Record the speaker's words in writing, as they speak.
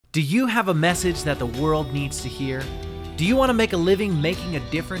Do you have a message that the world needs to hear? Do you want to make a living making a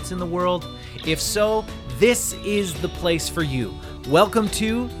difference in the world? If so, this is the place for you. Welcome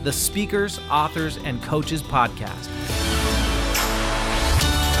to the Speakers, Authors, and Coaches Podcast.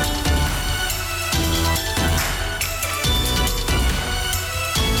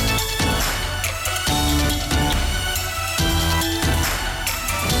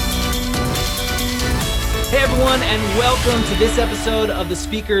 Hey everyone, and welcome to this episode of the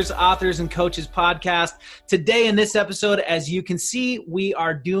Speakers, Authors, and Coaches Podcast. Today in this episode, as you can see, we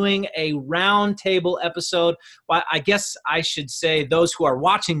are doing a roundtable episode. Well, I guess I should say those who are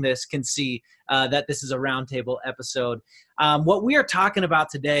watching this can see that this is a roundtable episode. What we are talking about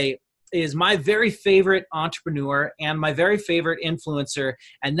today is my very favorite entrepreneur and my very favorite influencer,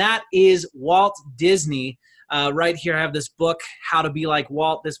 and that is Walt Disney. Right here, I have this book, How to Be Like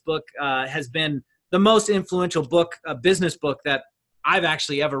Walt. This book has been the most influential book, business book that I've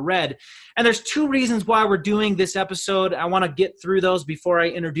actually ever read. And there's two reasons why we're doing this episode. I want to get through those before I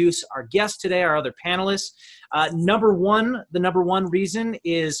introduce our guest today, our other panelists. The number one reason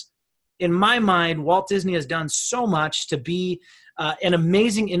is, in my mind, Walt Disney has done so much to be an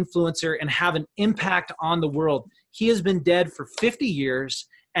amazing influencer and have an impact on the world. He has been dead for 50 years,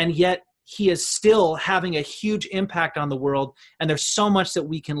 and yet he is still having a huge impact on the world, and there's so much that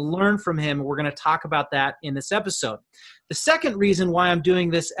we can learn from him. We're going to talk about that in this episode. The second reason why I'm doing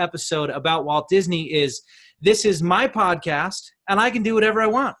this episode about Walt Disney is this is my podcast, and I can do whatever I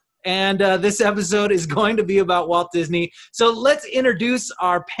want. And this episode is going to be about Walt Disney. So let's introduce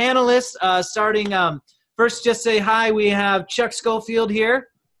our panelists, starting first, just say hi. We have Chuck Schofield here.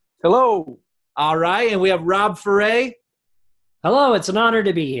 Hello. All right, and we have Rob Foray. Hello, it's an honor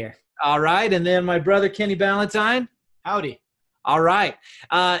to be here. All right, and then my brother Kenny Ballantyne. Howdy. All right.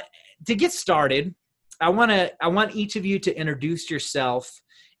 To get started, I want each of you to introduce yourself,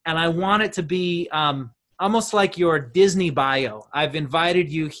 and I want it to be almost like your Disney bio. I've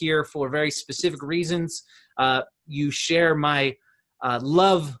invited you here for very specific reasons. You share my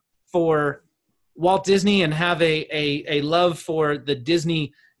love for Walt Disney and have a love for the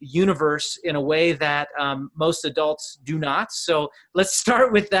Disney universe in a way that most adults do not. So let's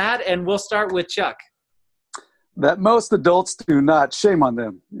start with that, and we'll start with Chuck. That most adults do not. Shame on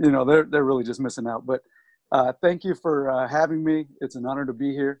them. You know, they're really just missing out. But thank you for having me. It's an honor to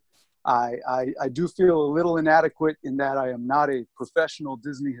be here. I do feel a little inadequate in that I am not a professional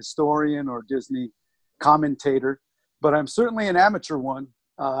Disney historian or Disney commentator, but I'm certainly an amateur one.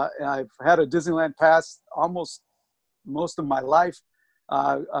 I've had a Disneyland pass almost most of my life.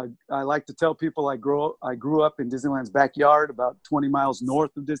 I like to tell people I grew up in Disneyland's backyard, about 20 miles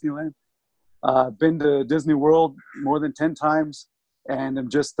north of Disneyland. Been to Disney World more than 10 times, and I'm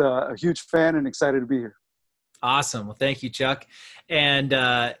just a huge fan and excited to be here. Awesome. Well, thank you, Chuck. And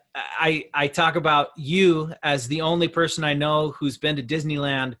I talk about you as the only person I know who's been to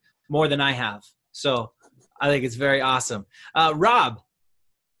Disneyland more than I have. So I think it's very awesome. Rob.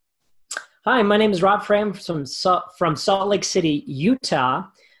 Hi, my name is Rob Foray from Salt Lake City, Utah.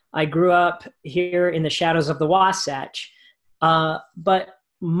 I grew up here in the shadows of the Wasatch. But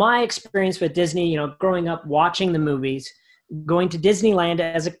my experience with Disney, growing up watching the movies, going to Disneyland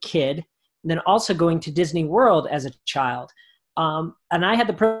as a kid, and then also going to Disney World as a child. And I had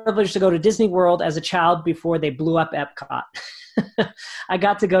the privilege to go to Disney World as a child before they blew up Epcot. I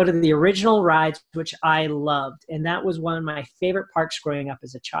got to go to the original rides, which I loved. And that was one of my favorite parks growing up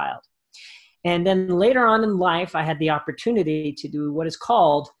as a child. And then later on in life, I had the opportunity to do what is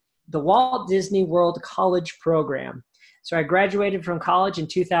called the Walt Disney World College Program. So I graduated from college in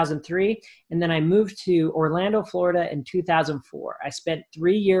 2003, and then I moved to Orlando, Florida in 2004. I spent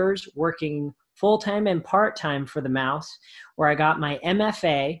 3 years working full-time and part-time for the Mouse, where I got my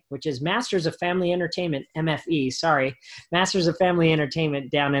MFA, which is Masters of Family Entertainment, Masters of Family Entertainment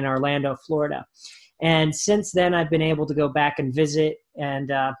down in Orlando, Florida. And since then, I've been able to go back and visit,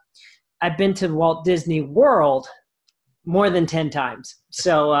 and I've been to Walt Disney World more than 10 times.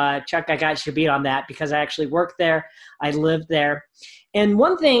 So, Chuck, I got you beat on that because I actually worked there. I lived there. And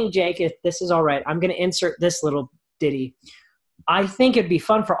one thing, Jake, if this is all right, I'm going to insert this little ditty. I think it'd be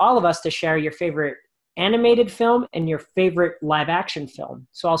fun for all of us to share your favorite animated film and your favorite live action film.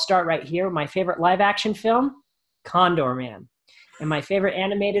 So I'll start right here. My favorite live action film, Condorman. And my favorite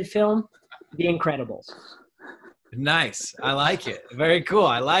animated film, The Incredibles. Nice. I like it. Very cool.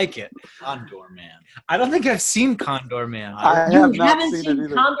 I like it. Condorman. I don't think I've seen Condorman. You haven't seen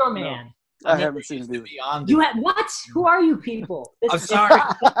Condorman. No, I haven't seen it either. You have what? Who are you people? I'm sorry.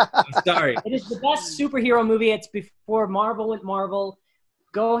 I'm sorry. It is the best superhero movie. It's before Marvel went Marvel.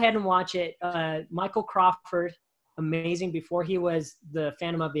 Go ahead and watch it. Michael Crawford, amazing before he was the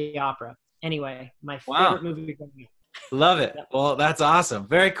Phantom of the Opera. Anyway, my Wow. favorite movie growing up. Love it. Well, that's awesome.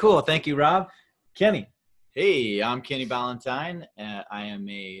 Very cool. Thank you, Rob. Kenny. Hey, I'm Kenny Ballantyne. I am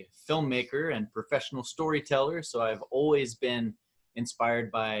a filmmaker and professional storyteller, so I've always been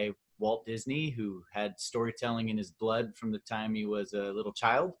inspired by Walt Disney, who had storytelling in his blood from the time he was a little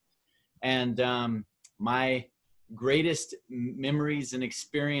child. And my greatest memories and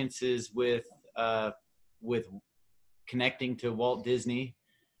experiences with connecting to Walt Disney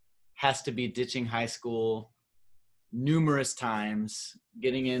has to be ditching high school numerous times,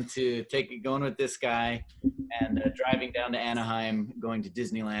 going with this guy and driving down to Anaheim, going to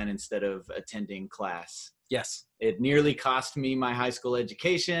Disneyland instead of attending class. Yes. It nearly cost me my high school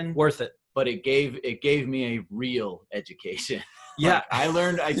education. Worth it. But it gave me a real education. Yeah.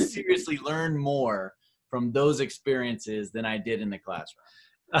 I seriously learned more from those experiences than I did in the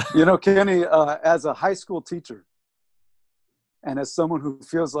classroom. Kenny, as a high school teacher and as someone who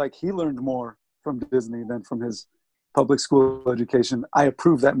feels like he learned more from Disney than from his public school education, I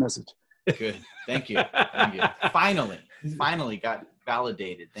approve that message. Good. Thank you. Thank you. Finally got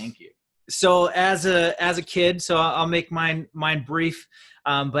validated. Thank you. So as a kid, so I'll make mine brief.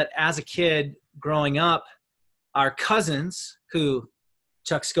 But as a kid growing up, our cousins, who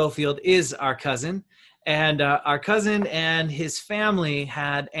Chuck Schofield is our cousin, and our cousin and his family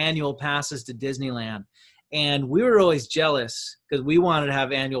had annual passes to Disneyland. And we were always jealous because we wanted to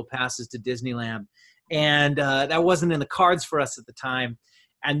have annual passes to Disneyland. And that wasn't in the cards for us at the time.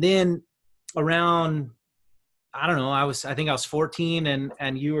 And then around, I don't know, I think I was 14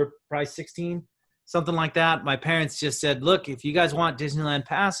 and you were probably 16, something like that. My parents just said, look, if you guys want Disneyland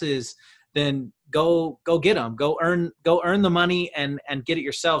passes, then go get them. Go earn the money and get it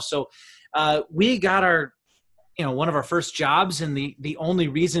yourself. So we got one of our first jobs, and the only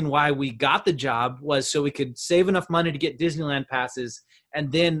reason why we got the job was so we could save enough money to get Disneyland passes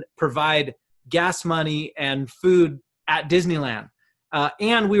and then provide gas money and food at Disneyland.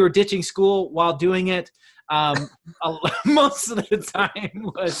 And we were ditching school while doing it. Most of the time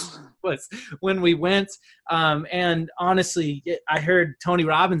was when we went. And honestly, I heard Tony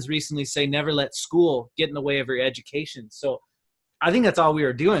Robbins recently say, never let school get in the way of your education. So I think that's all we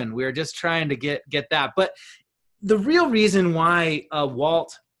were doing. We were just trying to get that. But the real reason why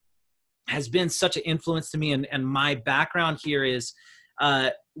Walt has been such an influence to me and my background here is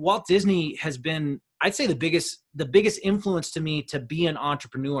Walt Disney has been, I'd say, the biggest influence to me to be an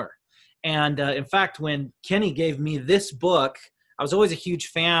entrepreneur. And in fact, when Kenny gave me this book, I was always a huge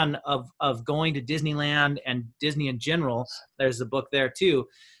fan of going to Disneyland and Disney in general. There's the book there too.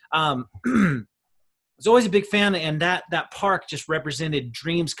 I was always a big fan, and that park just represented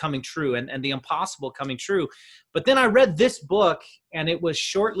dreams coming true and the impossible coming true. But then I read this book, and it was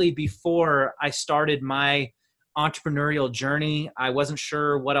shortly before I started my entrepreneurial journey. I wasn't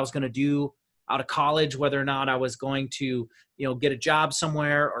sure what I was going to do out of college, whether or not I was going to, get a job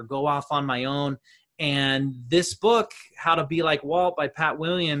somewhere or go off on my own. And this book, How to Be Like Walt by Pat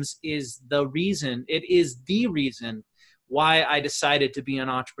Williams, is the reason why I decided to be an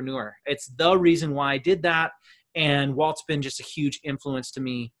entrepreneur. It's the reason why I did that. And Walt's been just a huge influence to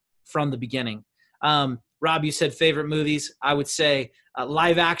me from the beginning. Rob, you said favorite movies. I would say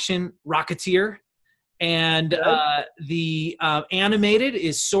live action, Rocketeer. And the animated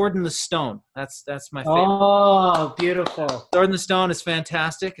is Sword in the Stone. That's my favorite. Oh, beautiful. Sword in the Stone is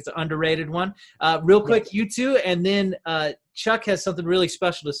fantastic. It's an underrated one. Real quick, you two, and then Chuck has something really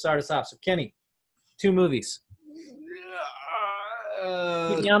special to start us off. So Kenny, 2 movies.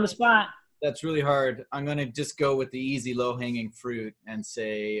 Put me on the spot. That's really hard. I'm going to just go with the easy, low-hanging fruit and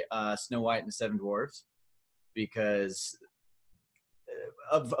say Snow White and the Seven Dwarfs, because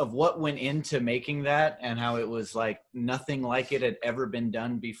of what went into making that and how it was like nothing like it had ever been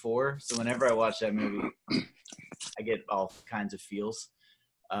done before. So whenever I watch that movie, I get all kinds of feels.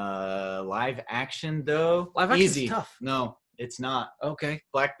 Live action though, Easy. Tough. No, it's not. Okay.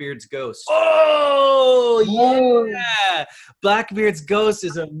 Blackbeard's Ghost. Oh yeah, Blackbeard's Ghost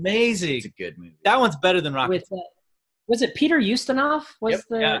is amazing. It's a good movie. That one's better than Rocket. Was it Peter Ustinov? Yep.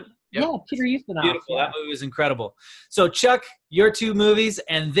 Yeah, Peter Ustinov. Beautiful. Yeah. That movie was incredible. So Chuck, your 2 movies,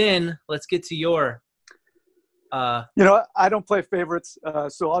 and then let's get to your. I don't play favorites,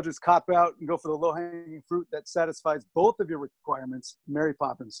 so I'll just cop out and go for the low-hanging fruit that satisfies both of your requirements. Mary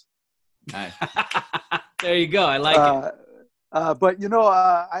Poppins. Nice. There you go. I like it. But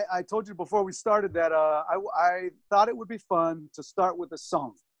I told you before we started that I thought it would be fun to start with a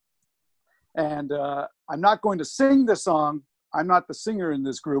song, and I'm not going to sing the song. I'm not the singer in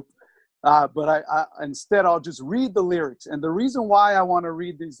this group, but I instead I'll just read the lyrics. And the reason why I want to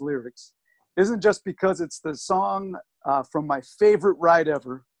read these lyrics isn't just because it's the song from my favorite ride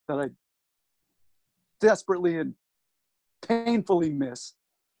ever that I desperately and painfully miss.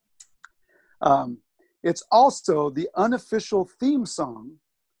 It's also the unofficial theme song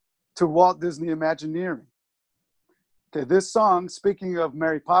to Walt Disney Imagineering. Okay, this song, speaking of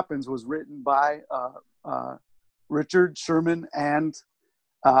Mary Poppins, was written by Richard Sherman and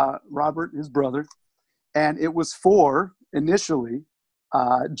Robert, his brother, and it was for, initially,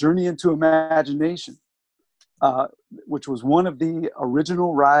 Journey into Imagination, which was one of the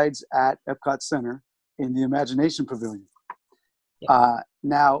original rides at Epcot Center in the Imagination Pavilion.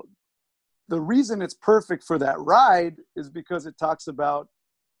 Now, the reason it's perfect for that ride is because it talks about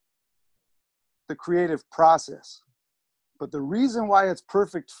the creative process. But the reason why it's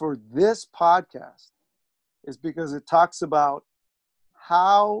perfect for this podcast is because it talks about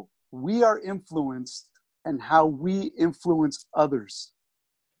how we are influenced and how we influence others,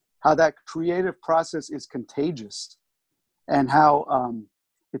 how that creative process is contagious, and how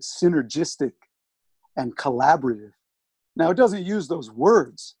it's synergistic and collaborative. Now, it doesn't use those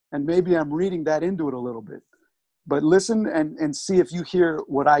words, and maybe I'm reading that into it a little bit, but listen and see if you hear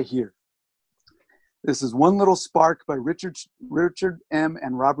what I hear. This is One Little Spark by Richard M.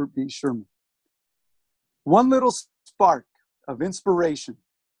 and Robert B. Sherman. One little spark of inspiration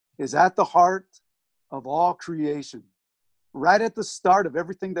is at the heart of all creation. Right at the start of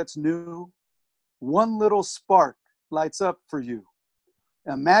everything that's new, one little spark lights up for you.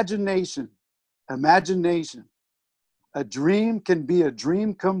 Imagination, imagination. A dream can be a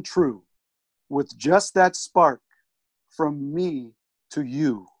dream come true with just that spark from me to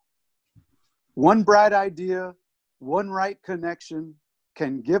you. One bright idea, one right connection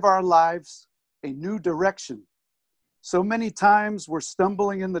can give our lives a new direction. So many times we're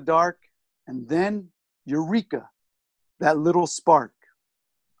stumbling in the dark, and then, eureka, that little spark.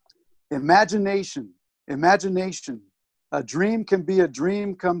 Imagination, imagination. A dream can be a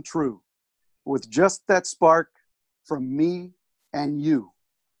dream come true with just that spark from me and you.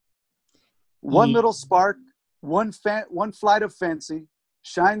 One little spark, one flight of fancy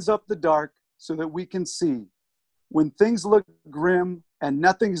shines up the dark so that we can see. When things look grim and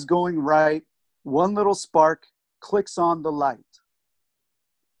nothing's going right, one little spark clicks on the light.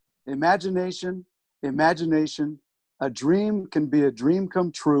 Imagination, imagination. A dream can be a dream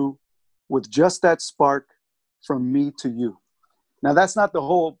come true with just that spark from me to you. Now, that's not the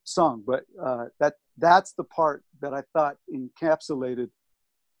whole song, but that's the part that I thought encapsulated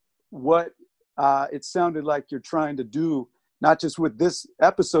what it sounded like you're trying to do, not just with this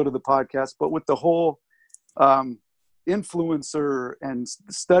episode of the podcast, but with the whole influencer and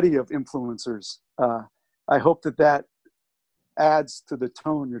study of influencers. I hope that adds to the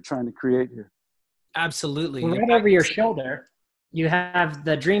tone you're trying to create here. Absolutely. Right over your shoulder, you have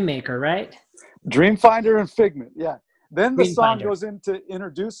the Dream Maker, right? Dreamfinder and Figment, yeah. Then the song Dreamfinder goes into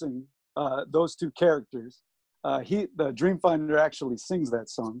introducing those two characters. The Dreamfinder actually sings that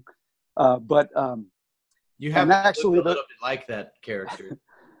song, but you have actually a little bit like that character.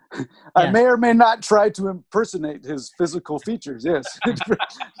 I may or may not try to impersonate his physical features. Yes,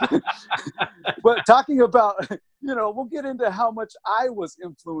 but talking about, we'll get into how much I was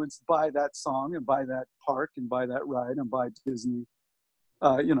influenced by that song and by that park and by that ride and by Disney.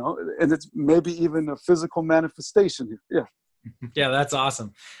 And it's maybe even a physical manifestation here. Yeah. Yeah, that's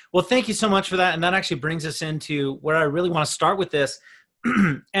awesome. Well, thank you so much for that. And that actually brings us into where I really want to start with this.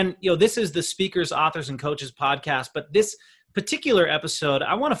 And, this is the Speakers, Authors, and Coaches podcast. But this particular episode,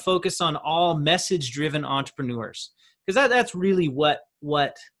 I want to focus on all message-driven entrepreneurs, because that's really what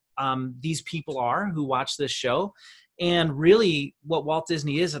these people are who watch this show. And really what Walt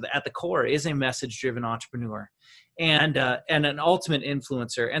Disney is at the core is a message-driven entrepreneur and an ultimate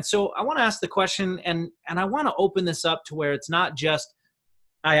influencer. And so I want to ask the question, and I want to open this up to where it's not just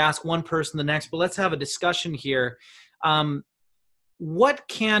I ask one person the next, but let's have a discussion here. What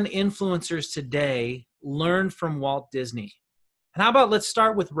can influencers today learn from Walt Disney? And how about let's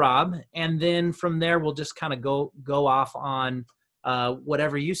start with Rob, and then from there we'll just kind of go off on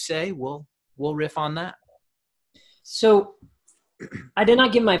whatever you say. We'll riff on that. So I did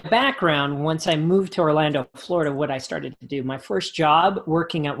not give my background once I moved to Orlando, Florida, what I started to do. My first job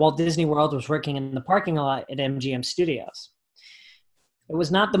working at Walt Disney World was working in the parking lot at MGM Studios. It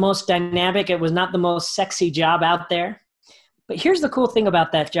was not the most dynamic. It was not the most sexy job out there. But here's the cool thing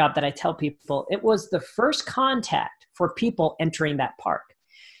about that job that I tell people. It was the first contact for people entering that park.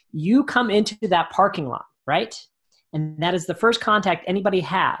 You come into that parking lot, right? And that is the first contact anybody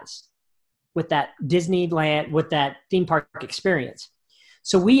has with that Disneyland, with that theme park experience.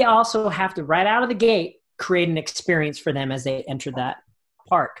 So we also have to, right out of the gate, create an experience for them as they enter that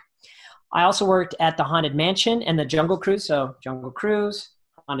park. I also worked at the Haunted Mansion and the Jungle Cruise. So Jungle Cruise,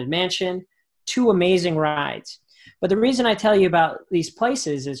 Haunted Mansion, 2 amazing rides. But the reason I tell you about these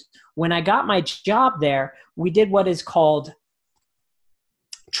places is when I got my job there, we did what is called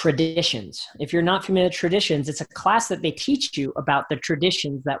traditions. If you're not familiar with traditions, it's a class that they teach you about the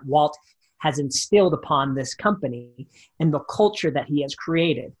traditions that Walt has instilled upon this company and the culture that he has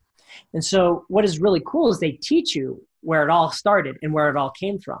created. And so what is really cool is they teach you where it all started and where it all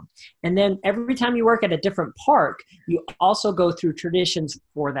came from. And then every time you work at a different park, you also go through traditions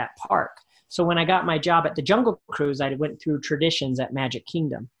for that park. So when I got my job at the Jungle Cruise, I went through traditions at Magic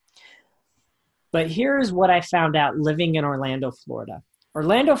Kingdom. But here's what I found out living in Orlando, Florida.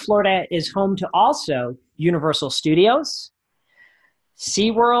 Orlando, Florida is home to also Universal Studios,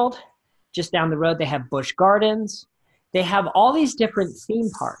 SeaWorld. Just down the road, they have Busch Gardens. They have all these different theme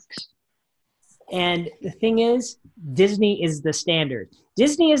parks. And the thing is, Disney is the standard.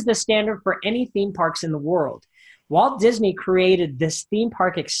 Disney is the standard for any theme parks in the world. Walt Disney created this theme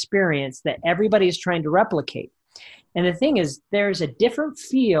park experience that everybody is trying to replicate. And the thing is, there's a different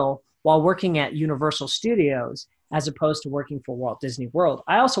feel while working at Universal Studios as opposed to working for Walt Disney World.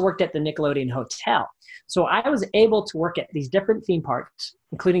 I also worked at the Nickelodeon Hotel. So I was able to work at these different theme parks,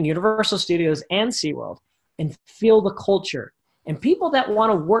 including Universal Studios and SeaWorld, and feel the culture. And people that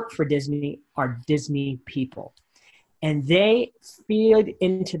want to work for Disney are Disney people. And they feed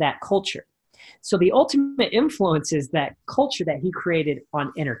into that culture. So the ultimate influence is that culture that he created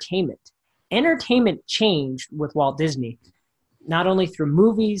on entertainment. Entertainment changed with Walt Disney, not only through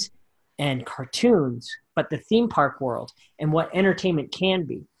movies and cartoons, but the theme park world and what entertainment can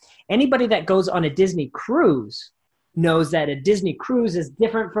be. Anybody that goes on a Disney cruise knows that a Disney cruise is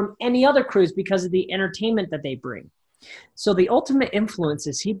different from any other cruise because of the entertainment that they bring. So the ultimate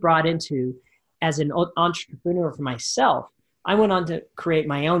influences he brought into as an entrepreneur for myself, I went on to create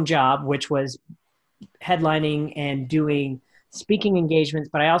my own job, which was headlining and doing speaking engagements,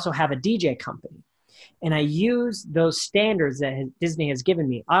 but I also have a DJ company. And I use those standards that Disney has given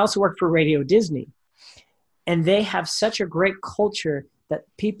me. I also work for Radio Disney. And they have such a great culture that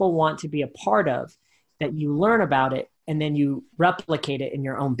people want to be a part of, that you learn about it and then you replicate it in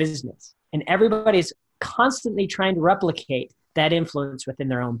your own business. And everybody's constantly trying to replicate that influence within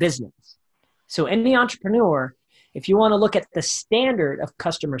their own business. So any entrepreneur, if you want to look at the standard of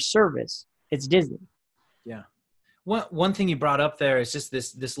customer service, it's Disney. Yeah. One thing you brought up there is just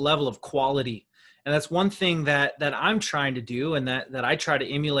this level of quality. And that's one thing that I'm trying to do and that I try to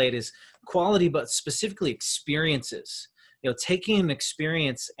emulate is quality, but specifically experiences. Taking an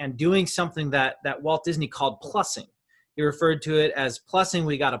experience and doing something that Walt Disney called plussing. He referred to it as plussing.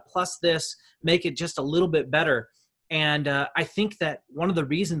 We got to plus this, make it just a little bit better. And I think that one of the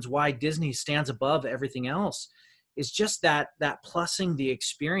reasons why Disney stands above everything else is just that plussing the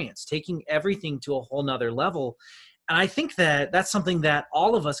experience, taking everything to a whole nother level. And I think that that's something that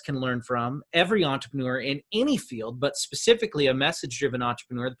all of us can learn from, every entrepreneur in any field, but specifically a message-driven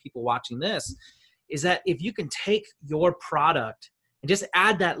entrepreneur, the people watching this, is that if you can take your product and just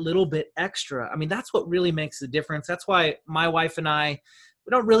add that little bit extra, I mean, that's what really makes the difference. That's why my wife and I,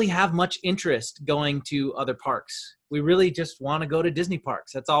 we don't really have much interest going to other parks. We really just want to go to Disney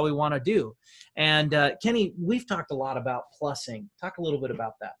parks. That's all we want to do. And Kenny, we've talked a lot about plussing. Talk a little bit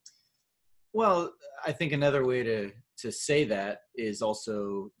about that. Well, I think another way to say that is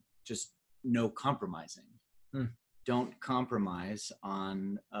also just no compromising. Don't compromise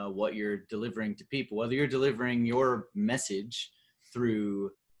on what you're delivering to people. Whether you're delivering your message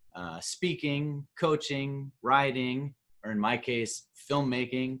through speaking, coaching, writing, or in my case,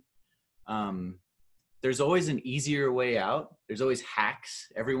 filmmaking, there's always an easier way out. There's always hacks.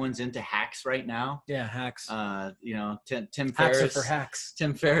 Everyone's into hacks right now. Yeah, hacks. Tim Hacks Ferriss. are for hacks.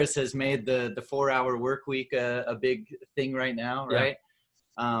 Tim Ferriss has made the 4-hour work week a big thing right now, right?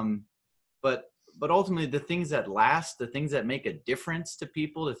 Yeah. But ultimately, the things that last, the things that make a difference to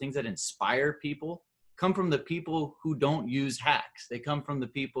people, the things that inspire people, come from the people who don't use hacks. They come from the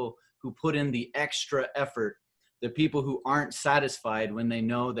people who put in the extra effort, the people who aren't satisfied when they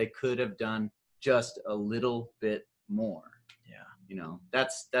know they could have done just a little bit more. Yeah.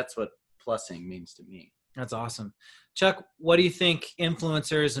 That's what plussing means to me. That's awesome. Chuck, what do you think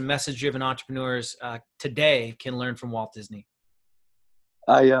influencers and message-driven entrepreneurs today can learn from Walt Disney?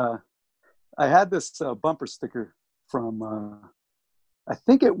 I had this bumper sticker from, I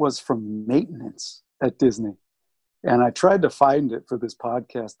think it was from maintenance at Disney. And I tried to find it for this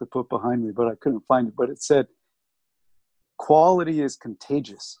podcast to put behind me, but I couldn't find it. But it said, quality is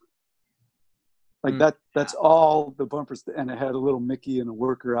contagious. Like that's all the bumpers. And it had a little Mickey in a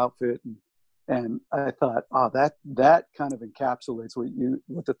worker outfit. And And I thought, oh, that kind of encapsulates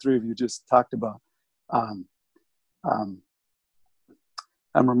what the three of you just talked about. Um, I'm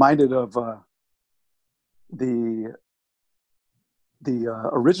reminded of the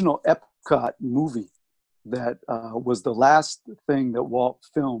original Epcot movie that was the last thing that Walt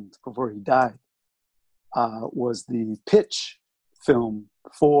filmed before he died. Was the pitch film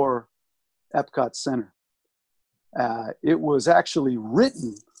for Epcot Center. It was actually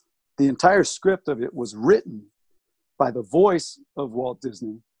written. The entire script of it was written by the voice of Walt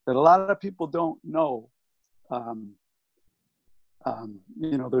Disney that a lot of people don't know.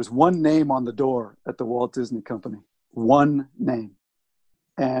 There's one name on the door at the Walt Disney Company, one name.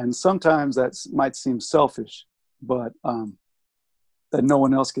 And sometimes that might seem selfish, but that no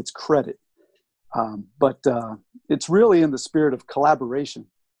one else gets credit. But it's really in the spirit of collaboration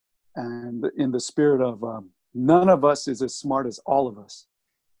and in the spirit of none of us is as smart as all of us.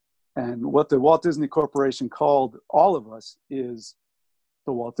 And what the Walt Disney Corporation called all of us is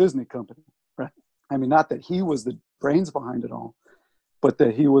the Walt Disney Company, right? I mean, not that he was the brains behind it all, but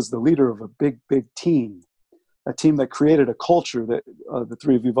that he was the leader of a big, big team, a team that created a culture that the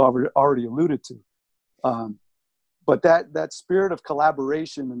three of you have already alluded to. But that spirit of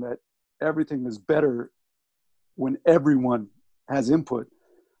collaboration and that everything is better when everyone has input,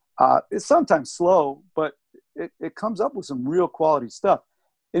 it's sometimes slow, but it comes up with some real quality stuff.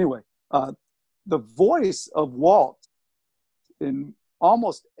 Anyway, the voice of Walt in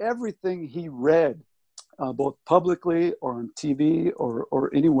almost everything he read, both publicly or on TV or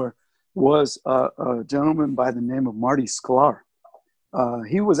anywhere, was a gentleman by the name of Marty Sklar.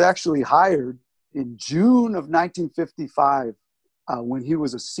 He was actually hired in June of 1955 when he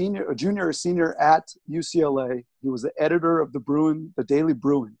was a junior or senior at UCLA. He was the editor of the Daily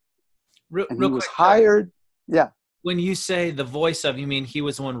Bruin. And he was hired. Yeah. When you say the voice of, you mean he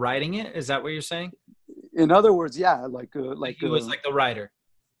was the one writing it? Is that what you're saying? In other words, yeah, He was like the writer.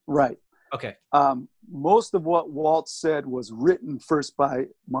 Right. Okay. Most of what Walt said was written first by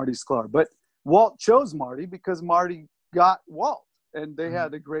Marty Sklar, but Walt chose Marty because Marty got Walt, and they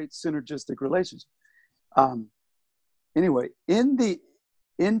had a great synergistic relationship. Anyway, in the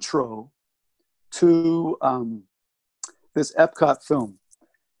intro to this Epcot film,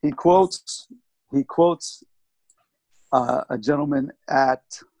 he quotes a gentleman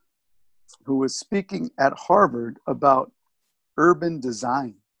who was speaking at Harvard about urban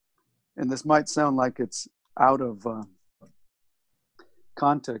design. And this might sound like it's out of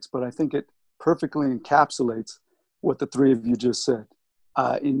context, but I think it perfectly encapsulates what the three of you just said.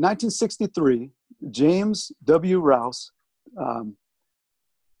 In 1963, James W. Rouse,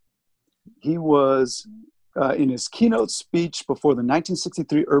 he was in his keynote speech before the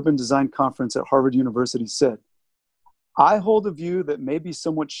 1963 Urban Design Conference at Harvard University said, "I hold a view that may be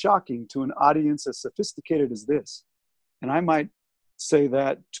somewhat shocking to an audience as sophisticated as this." And I might say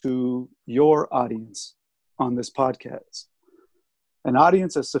that to your audience on this podcast. An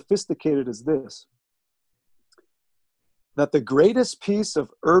audience as sophisticated as this, that the greatest piece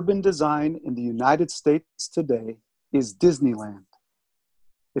of urban design in the United States today is Disneyland.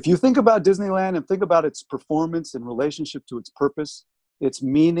 If you think about Disneyland and think about its performance in relationship to its purpose, its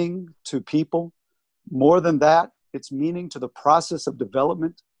meaning to people, more than that, its meaning to the process of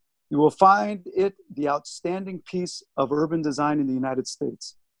development, you will find it the outstanding piece of urban design in the United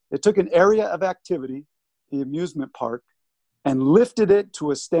States. It took an area of activity, the amusement park, and lifted it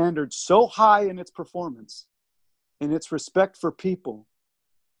to a standard so high in its performance, in its respect for people,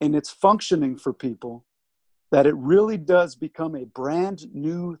 in its functioning for people, that it really does become a brand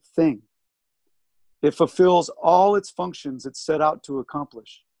new thing. It fulfills all its functions it set out to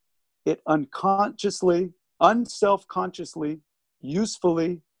accomplish. It unconsciously, unself-consciously,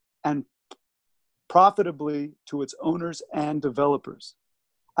 usefully, and profitably to its owners and developers.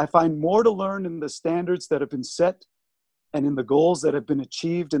 I find more to learn in the standards that have been set and in the goals that have been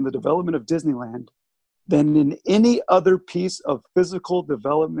achieved in the development of Disneyland than in any other piece of physical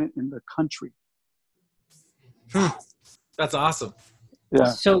development in the country. That's awesome.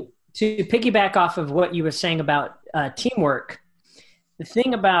 Yeah. So to piggyback off of what you were saying about teamwork, the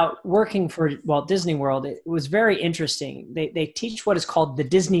thing about working for Walt Disney World, it was very interesting. They teach what is called the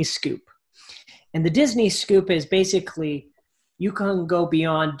Disney Scoop. And the Disney Scoop is basically you can go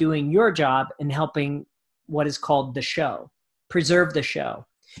beyond doing your job and helping what is called the show, preserve the show.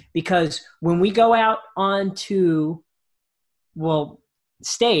 Because when we go out onto,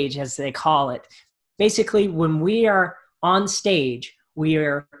 stage, as they call it, basically when we are on stage, we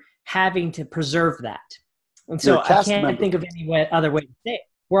are having to preserve that. And so I can't think of any other way to say it.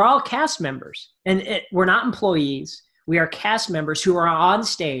 We're all cast members, and we're not employees. We are cast members who are on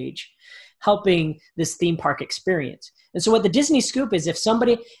stage helping this theme park experience. And so what the Disney Scoop is, if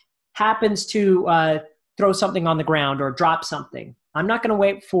somebody happens to throw something on the ground or drop something, I'm not going to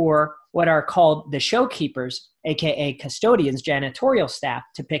wait for what are called the showkeepers, aka custodians, janitorial staff,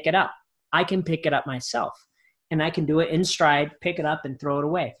 to pick it up. I can pick it up myself, and I can do it in stride, pick it up and throw it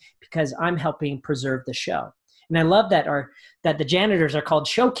away, because I'm helping preserve the show. And I love that the janitors are called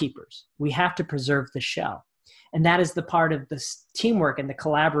showkeepers. We have to preserve the show. And that is the part of the teamwork and the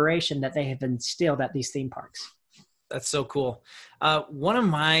collaboration that they have instilled at these theme parks. That's so cool. One of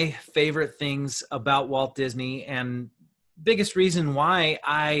my favorite things about Walt Disney, and biggest reason why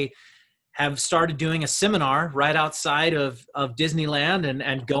I have started doing a seminar right outside of Disneyland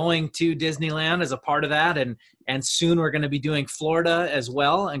and going to Disneyland as a part of that. And soon we're going to be doing Florida as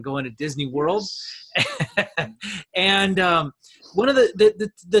well and going to Disney World. And one of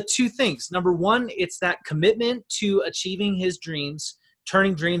the two things, number one, it's that commitment to achieving his dreams,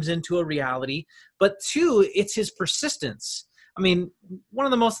 turning dreams into a reality. But two, it's his persistence. I mean, one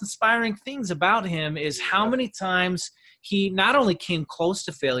of the most inspiring things about him is how many times he not only came close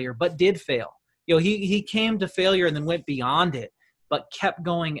to failure, but did fail. You know, he came to failure and then went beyond it, but kept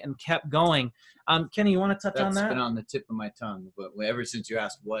going and kept going. Kenny, you want to touch on that? That's been on the tip of my tongue. But ever since you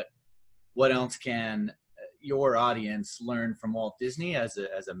asked what else can your audience learn from Walt Disney as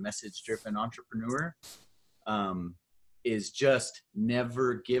a message-driven entrepreneur, is just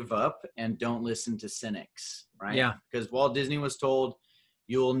never give up and don't listen to cynics, right? Yeah. Because Walt Disney was told,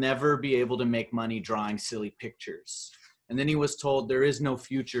 you'll never be able to make money drawing silly pictures. And then he was told there is no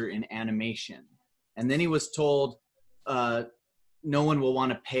future in animation. And then he was told no one will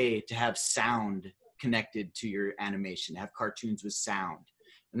want to pay to have sound connected to your animation, have cartoons with sound.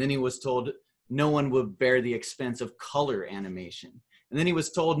 And then he was told no one would bear the expense of color animation. And then he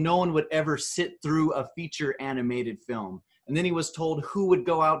was told no one would ever sit through a feature animated film. And then he was told who would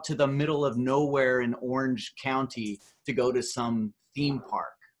go out to the middle of nowhere in Orange County to go to some theme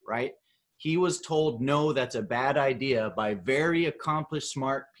park, right? He was told, no, that's a bad idea by very accomplished,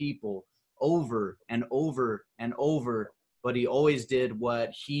 smart people over and over and over. But he always did what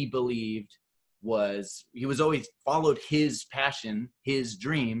he believed he was always followed his passion, his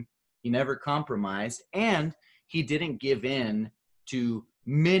dream. He never compromised, and he didn't give in to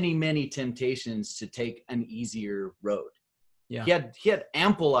many, many temptations to take an easier road. Yeah. He had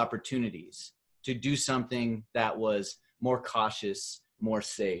ample opportunities to do something that was more cautious, more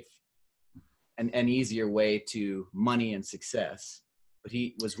safe, and an easier way to money and success. But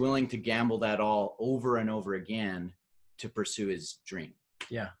he was willing to gamble that all over and over again to pursue his dream.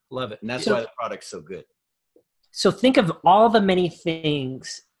 Yeah, love it. And that's why the product's so good. So think of all the many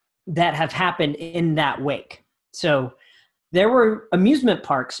things that have happened in that wake. So there were amusement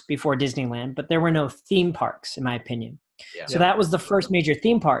parks before Disneyland, but there were no theme parks, in my opinion. Yeah. So that was the first major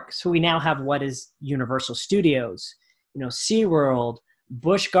theme park. So we now have what is Universal Studios, SeaWorld,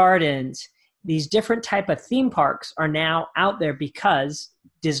 Busch Gardens. These different type of theme parks are now out there because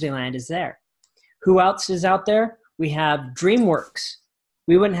Disneyland is there. Who else is out there? We have DreamWorks.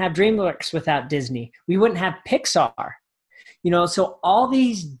 We wouldn't have DreamWorks without Disney. We wouldn't have Pixar. So all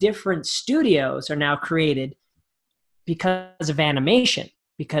these different studios are now created because of animation,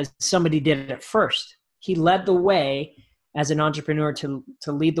 because somebody did it first. He led the way as an entrepreneur to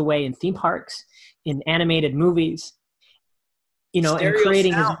lead the way in theme parks, in animated movies, and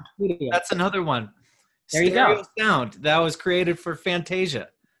creating his own studio. That's another one. There you go. Stereo sound that was created for Fantasia.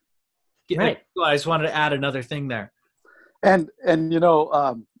 Right. I just wanted to add another thing there. And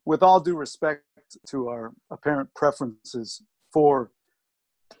with all due respect to our apparent preferences for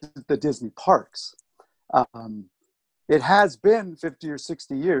the Disney parks, it has been 50 or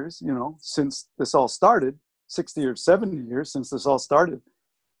 60 years, since this all started, 60 or 70 years since this all started,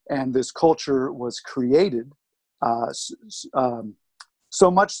 and this culture was created,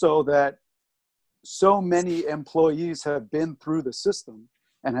 so much so that so many employees have been through the system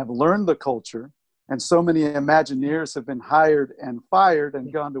and have learned the culture, and so many Imagineers have been hired and fired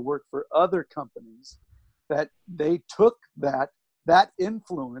and gone to work for other companies, that they took that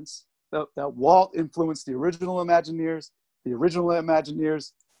influence, that Walt influenced the original Imagineers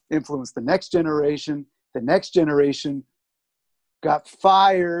influenced the next generation got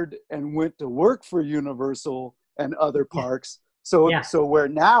fired and went to work for Universal and other parks. So where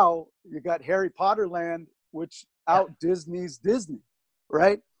now you got Harry Potter Land, which out Disney's Disney,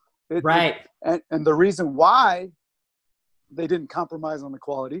 right? And the reason why they didn't compromise on the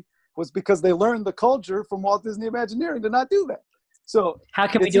quality was because they learned the culture from Walt Disney Imagineering to not do that. So how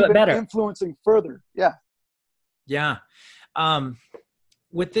can we do it better? Influencing further. Yeah.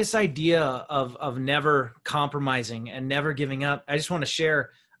 With this idea of never compromising and never giving up, I just want to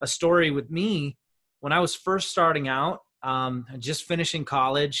share a story with me when I was first starting out, just finishing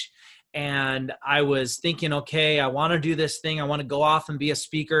college, and I was thinking, okay, I want to do this thing. I want to go off and be a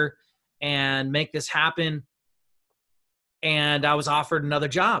speaker and make this happen. And I was offered another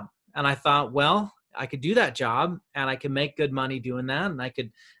job, and I thought, well, I could do that job and I can make good money doing that. And I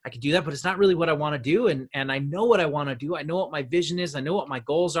could do that, but it's not really what I want to do. And I know what I want to do. I know what my vision is. I know what my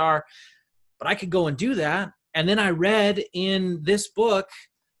goals are, but I could go and do that. And then I read in this book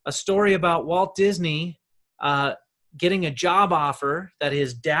a story about Walt Disney getting a job offer that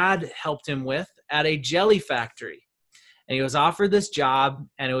his dad helped him with at a jelly factory. And he was offered this job,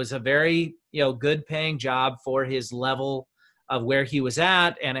 and it was a very, good paying job for his level of where he was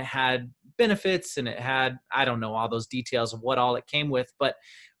at. And it had benefits, and it had, I don't know all those details of what all it came with, but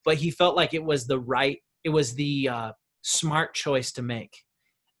he felt like it was the smart choice to make.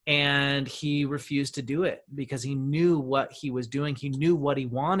 And he refused to do it because he knew what he was doing. He knew what he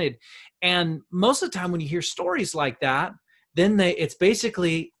wanted. And most of the time when you hear stories like that, then it's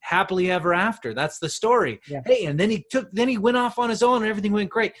basically happily ever after. That's the story. Yeah. Hey, and then he went off on his own and everything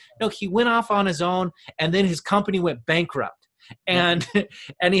went great. No, he went off on his own, and then his company went bankrupt. And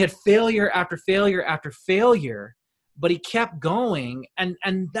and he had failure after failure after failure, but he kept going.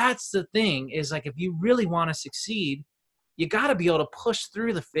 And that's the thing, is like, if you really want to succeed, you got to be able to push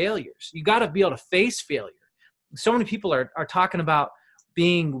through the failures. You got to be able to face failure. So many people are talking about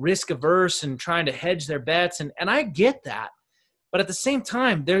being risk averse and trying to hedge their bets, and I get that. But at the same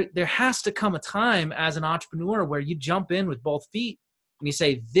time, there has to come a time as an entrepreneur where you jump in with both feet and you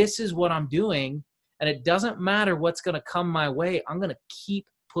say, this is what I'm doing. And it doesn't matter what's going to come my way. I'm going to keep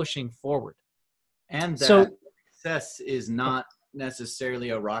pushing forward. And that success is not necessarily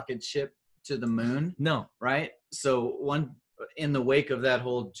a rocket ship to the moon. No. Right? So in the wake of that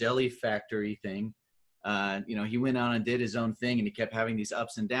whole jelly factory thing, he went on and did his own thing, and he kept having these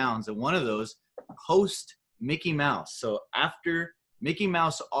ups and downs. And one of those, post Mickey Mouse. So after Mickey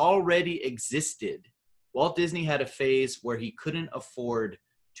Mouse already existed, Walt Disney had a phase where he couldn't afford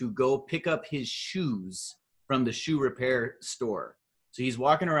to go pick up his shoes from the shoe repair store. So he's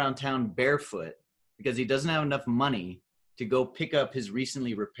walking around town barefoot because he doesn't have enough money to go pick up his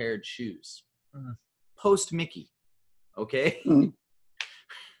recently repaired shoes. Post Mickey. Okay.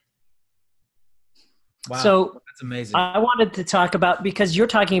 Wow. So that's amazing. I wanted to talk about, because you're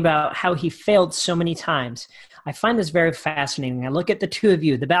talking about how he failed so many times. I find this very fascinating. I look at the two of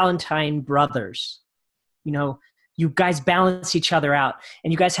you, the Valentine brothers. You guys balance each other out,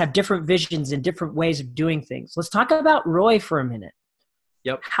 and you guys have different visions and different ways of doing things. Let's talk about Roy for a minute.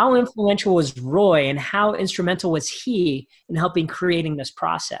 Yep. How influential was Roy, and how instrumental was he in helping creating this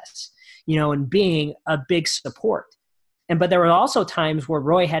process, and being a big support? But there were also times where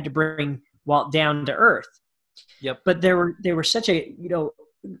Roy had to bring Walt down to earth. Yep. But they were such a,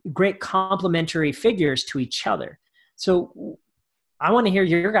 great complementary figures to each other. So I want to hear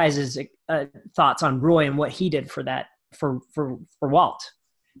your guys' thoughts on Roy and what he did for that, for Walt.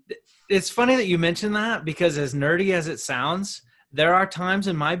 It's funny that you mentioned that, because as nerdy as it sounds, there are times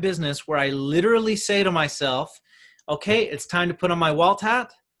in my business where I literally say to myself, okay, it's time to put on my Walt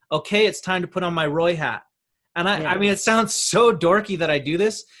hat. Okay, it's time to put on my Roy hat. And I mean, it sounds so dorky that I do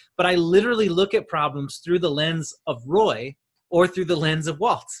this, but I literally look at problems through the lens of Roy or through the lens of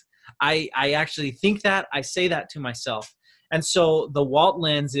Walt. I actually think that, I say that to myself. And so the Walt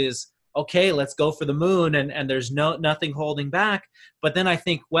lens is, okay, let's go for the moon, and there's nothing holding back. But then I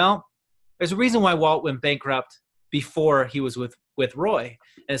think, well, there's a reason why Walt went bankrupt before he was with Roy.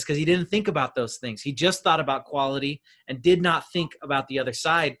 And it's because he didn't think about those things. He just thought about quality and did not think about the other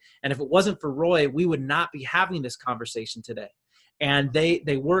side. And if it wasn't for Roy, we would not be having this conversation today. And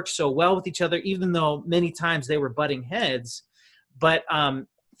they worked so well with each other, even though many times they were butting heads. But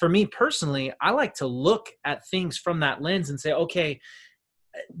for me personally, I like to look at things from that lens and say, okay,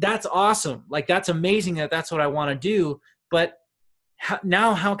 that's awesome. Like, that's amazing that's what I want to do. But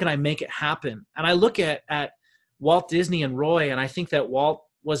now how can I make it happen? And I look at Walt Disney and Roy, and I think that Walt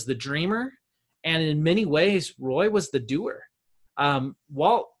was the dreamer, and in many ways, Roy was the doer.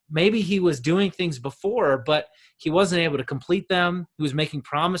 Walt, maybe he was doing things before, but he wasn't able to complete them. He was making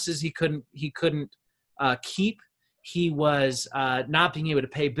promises he couldn't keep. He was not being able to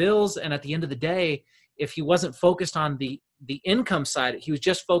pay bills, and at the end of the day, if he wasn't focused on the income side, he was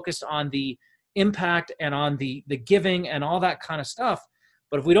just focused on the impact and on the giving and all that kind of stuff.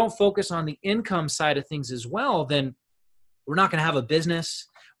 But if we don't focus on the income side of things as well, then we're not going to have a business.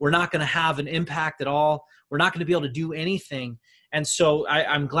 We're not going to have an impact at all. We're not going to be able to do anything. And so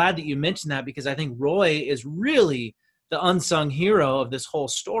I'm glad that you mentioned that, because I think Roy is really the unsung hero of this whole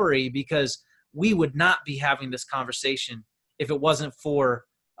story, because we would not be having this conversation if it wasn't for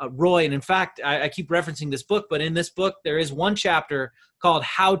Roy. And in fact, I keep referencing this book, but in this book, there is one chapter called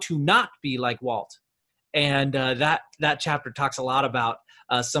How to Not Be Like Walt. And that chapter talks a lot about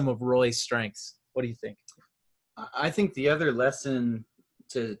some of Roy's strengths. What do you think? I think the other lesson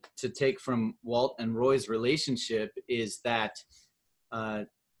to take from Walt and Roy's relationship is that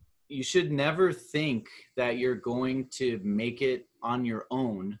you should never think that you're going to make it on your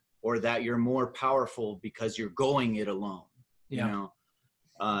own, or that you're more powerful because you're going it alone. Yeah. You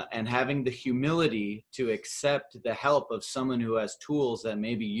know, and having the humility to accept the help of someone who has tools that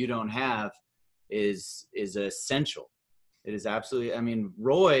maybe you don't have is essential. It is absolutely. I mean,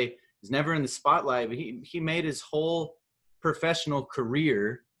 Roy is never in the spotlight, but he made his whole professional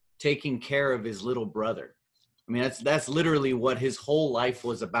career taking care of his little brother. I mean, that's literally what his whole life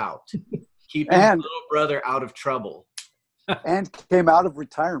was about. Keeping his little brother out of trouble. And came out of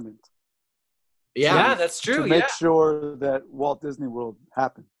retirement. Yeah, that's true. To make sure that Walt Disney World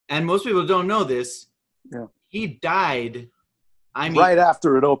happened. And most people don't know this. Yeah. He died, right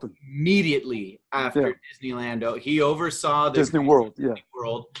after it opened. Immediately after Disneyland. He oversaw the Disney World,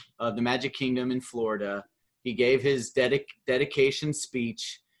 the Magic Kingdom in Florida. He gave his dedication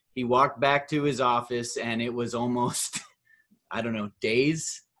speech. He walked back to his office, and it was almost, I don't know,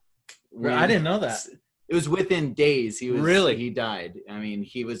 days. I didn't know that. It was within days. He died. I mean,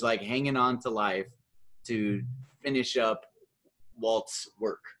 he was like hanging on to life to finish up Walt's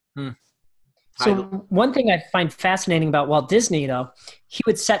work. So one thing I find fascinating about Walt Disney, though, he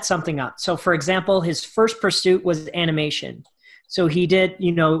would set something up. So, for example, his first pursuit was animation. So he did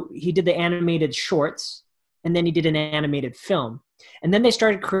the animated shorts, and then he did an animated film. And then they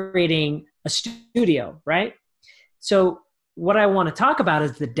started creating a studio, right? So what I want to talk about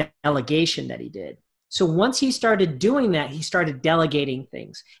is the delegation that he did. So once he started doing that, he started delegating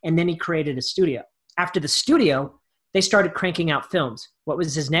things, and then he created a studio. After the studio, they started cranking out films. What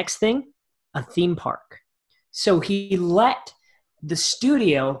was his next thing? A theme park. So he let the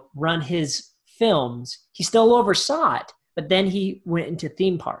studio run his films. He still oversaw it, but then he went into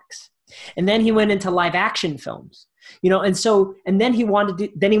theme parks. And then he went into live action films. And then he went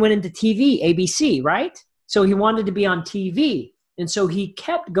into TV, ABC, right? So he wanted to be on TV. And so he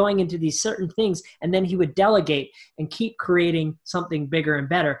kept going into these certain things, and then he would delegate and keep creating something bigger and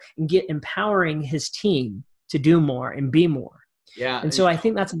better and empowering his team to do more and be more. Yeah. And so I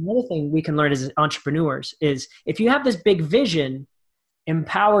think that's another thing we can learn as entrepreneurs is if you have this big vision,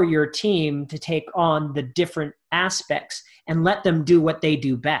 empower your team to take on the different aspects and let them do what they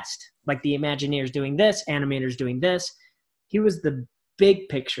do best. Like the Imagineers doing this, animators doing this. He was the big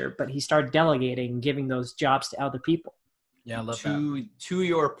picture, but he started delegating and giving those jobs to other people. Yeah, I love that. To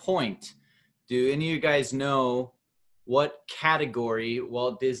your point, do any of you guys know what category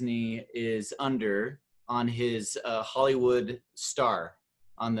Walt Disney is under on his Hollywood star?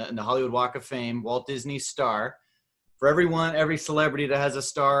 On the Hollywood Walk of Fame, Walt Disney star. For every celebrity that has a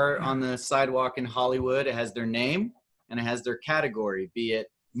star on the sidewalk in Hollywood, it has their name and it has their category, be it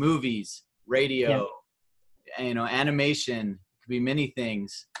movies, radio, animation, it could be many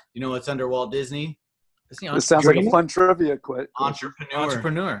things. You know what's under Walt Disney? This sounds like a fun trivia quiz.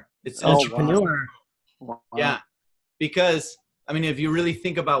 Entrepreneur. It's entrepreneur. Wow. Yeah, because I mean, if you really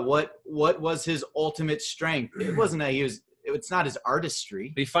think about what was his ultimate strength, it wasn't that it's not his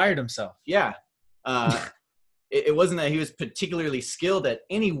artistry. He fired himself. Yeah. It wasn't that he was particularly skilled at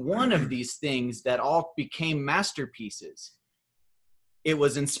any one of these things that all became masterpieces. It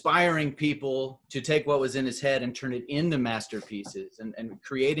was inspiring people to take what was in his head and turn it into masterpieces and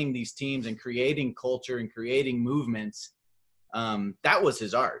creating these teams and creating culture and creating movements. That was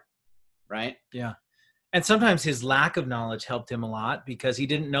his art, right? Yeah. And sometimes his lack of knowledge helped him a lot because he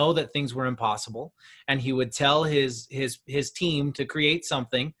didn't know that things were impossible. And he would tell his team to create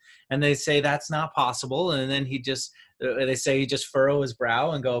something and they say, that's not possible. And then he just furrow his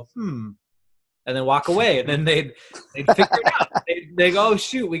brow and go, and then walk away. And then they'd figure it out. They go, oh,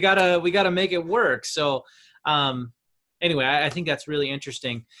 shoot, we gotta make it work. So anyway, I think that's really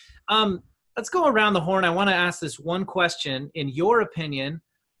interesting. Let's go around the horn. I want to ask this one question. In your opinion,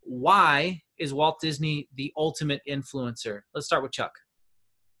 why is Walt Disney the ultimate influencer? Let's start with Chuck.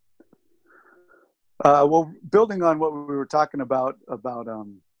 Well, building on what we were talking about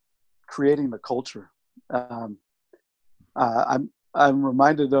creating the culture, I'm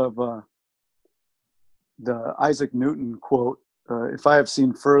reminded of the Isaac Newton quote, if I have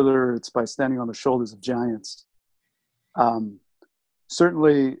seen further, it's by standing on the shoulders of giants.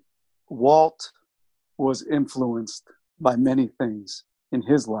 Certainly, Walt was influenced by many things in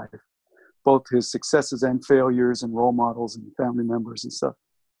his life, both his successes and failures and role models and family members and stuff.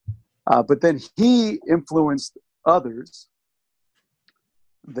 But then he influenced others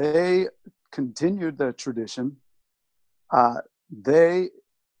they continued the tradition. They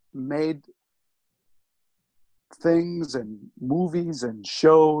made things and movies and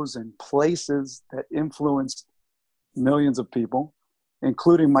shows and places that influenced millions of people,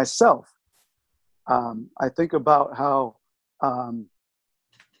 including myself. I think about how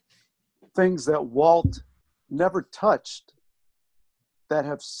things that Walt never touched that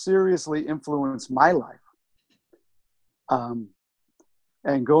have seriously influenced my life.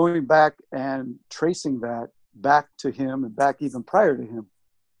 And going back and tracing that back to him and back even prior to him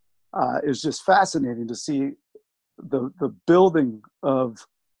is just fascinating to see the building of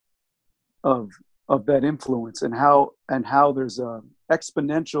that influence, and how there's an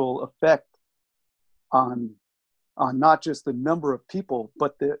exponential effect on not just the number of people,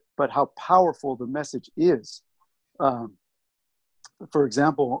 but how powerful the message is. For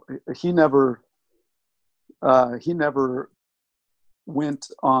example, he never went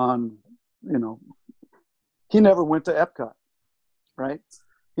on, he never went to Epcot, right?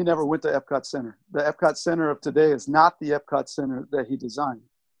 He never went to Epcot Center. The Epcot Center of today is not the Epcot Center that he designed,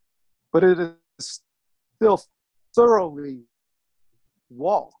 but it is still thoroughly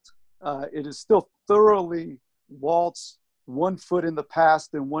Walt. It is still thoroughly Walt's 1 foot in the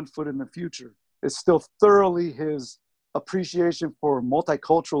past and 1 foot in the future. It's still thoroughly his appreciation for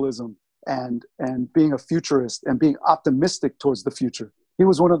multiculturalism and being a futurist and being optimistic towards the future. He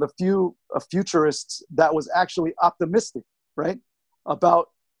was one of the few futurists that was actually optimistic, right? About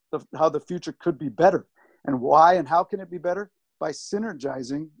how the future could be better, and why and how can it be better? By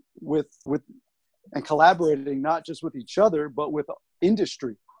synergizing with and collaborating, not just with each other, but with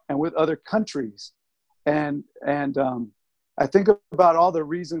industry and with other countries. And I think about all the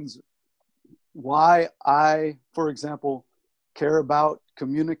reasons why I, for example, care about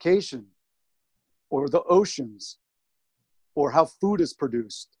communication, or the oceans, or how food is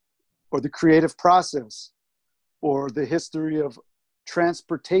produced, or the creative process, or the history of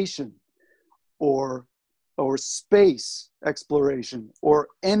transportation, or space exploration, or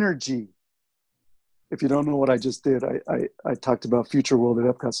energy. If you don't know what I just did, I talked about Future World at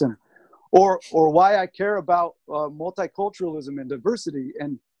Epcot Center. Or why I care about multiculturalism and diversity,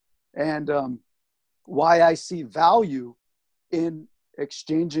 and why I see value in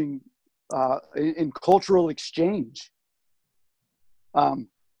exchanging, in cultural exchange.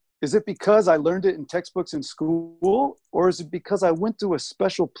 Is it because I learned it in textbooks in school, or is it because I went to a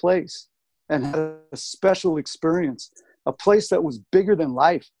special place and had a special experience, a place that was bigger than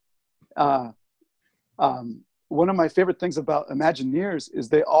life? One of my favorite things about Imagineers is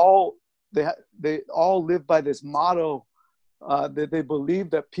they all live by this motto that they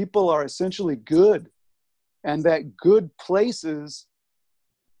believe that people are essentially good, and that good places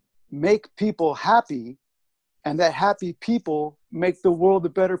make people happy, and that happy people make the world a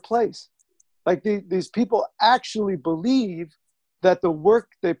better place. Like these people actually believe that the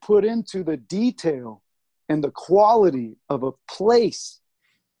work they put into the detail and the quality of a place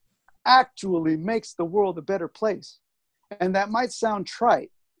actually makes the world a better place. And that might sound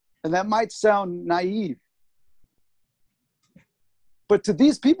trite, and that might sound naive, but to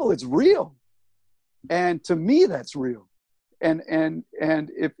these people, it's real. And to me, that's real. And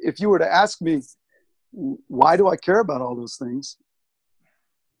if you were to ask me, why do I care about all those things?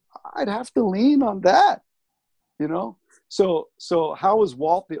 I'd have to lean on that, So how is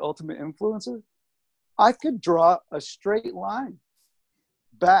Walt the ultimate influencer? I could draw a straight line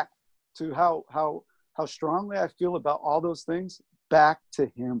back to how strongly I feel about all those things, back to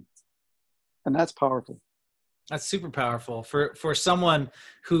him. And that's powerful. That's super powerful for someone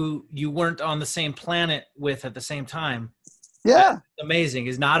who you weren't on the same planet with at the same time. Yeah. That's amazing.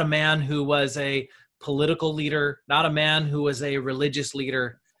 Is not a man who was a political leader, not a man who was a religious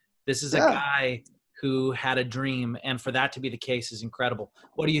leader. This is a guy who had a dream, and for that to be the case is incredible.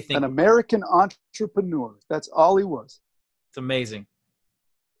 What do you think? An American entrepreneur. That's all he was. It's amazing.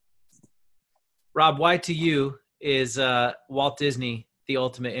 Rob, why to you is Walt Disney the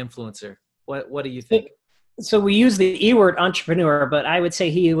ultimate influencer? What do you think? So we use the E word, entrepreneur, but I would say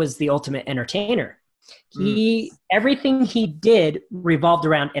he was the ultimate entertainer. Everything he did revolved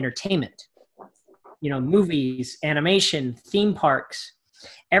around entertainment. Movies, animation, theme parks.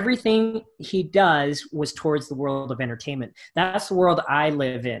 Everything he does was towards the world of entertainment. That's the world I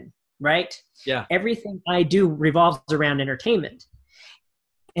live in, right? Yeah. Everything I do revolves around entertainment.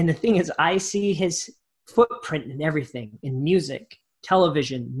 And the thing is, I see his footprint in everything, in music,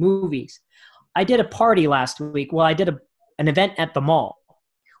 television, movies. I did a party last week. Well, I did an event at the mall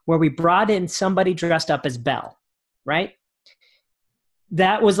where we brought in somebody dressed up as Belle, right?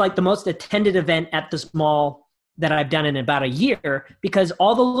 That was like the most attended event at this mall that I've done in about a year because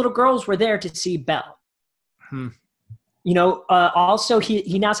all the little girls were there to see Belle. You know, also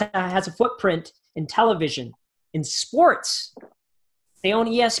he now has a footprint in television, in sports. They own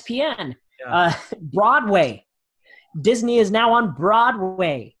ESPN, Broadway. Disney is now on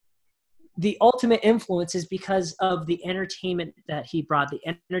Broadway. The ultimate influence is because of the entertainment that he brought, the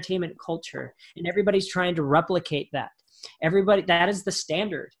entertainment culture, and everybody's trying to replicate that. Everybody, that is the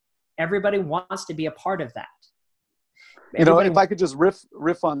standard. Everybody wants to be a part of that. You know, if I could just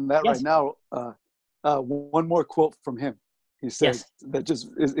riff on that right now, one more quote from him. He said that just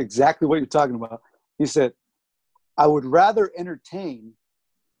is exactly what you're talking about. He said, "I would rather entertain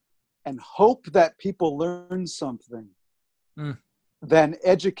and hope that people learn something than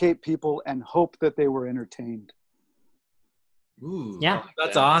educate people and hope that they were entertained." Ooh, yeah,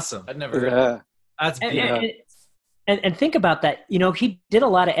 that's awesome. I've never heard that. That's and think about that. You know, he did a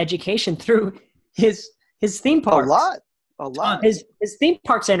lot of education through his theme parks. A lot. His theme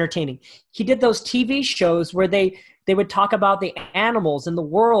park's entertaining. He did those TV shows where they would talk about the animals and the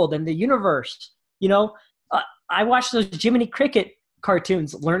world and the universe. You know, I watched those Jiminy Cricket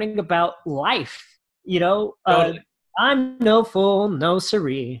cartoons learning about life. You know, I'm no fool, no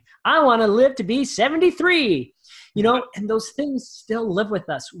siree. I want to live to be 73. You know, and those things still live with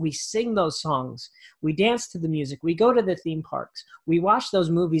us. We sing those songs. We dance to the music. We go to the theme parks. We watch those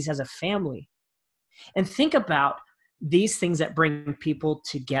movies as a family. And think about these things that bring people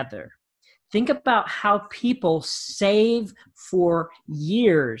together. Think about how people save for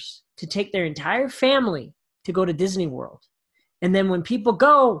years to take their entire family to go to Disney World. And then when people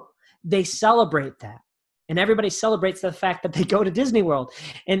go, they celebrate that. And everybody celebrates the fact that they go to Disney World.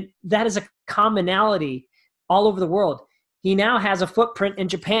 And that is a commonality all over the world. He now has a footprint in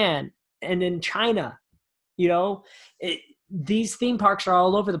Japan and in China. You know, these theme parks are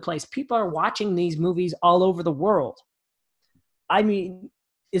all over the place. People are watching these movies all over the world. I mean,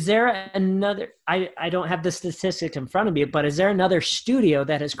 is there another, I don't have the statistics in front of me, but is there another studio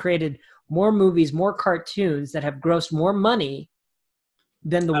that has created more movies, more cartoons that have grossed more money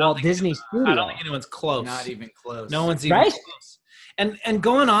than the Walt Disney Studio? I don't think anyone's close. Not even close. No one's even close. And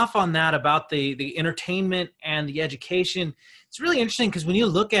going off on that about the entertainment and the education, it's really interesting because when you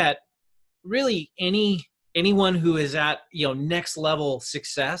look at really anyone who is at, you know, next level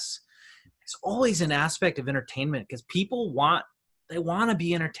success, it's always an aspect of entertainment because people want to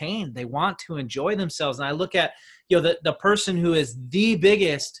be entertained. They want to enjoy themselves. And I look at, you know, the person who is the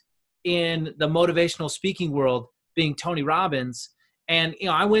biggest in the motivational speaking world being Tony Robbins. And, you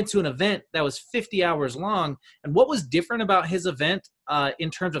know, I went to an event that was 50 hours long. And what was different about his event in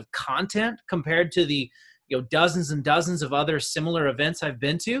terms of content compared to the, you know, dozens and dozens of other similar events I've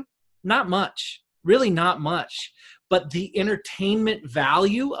been to? Not much, really not much. But the entertainment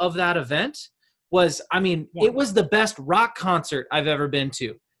value of that event was, I mean, it was the best rock concert I've ever been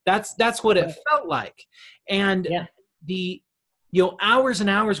to. That's what it felt like. And the, you know, hours and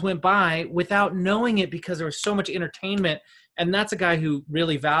hours went by without knowing it because there was so much entertainment. And that's a guy who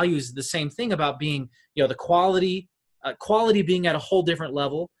really values the same thing about being, you know, the quality being at a whole different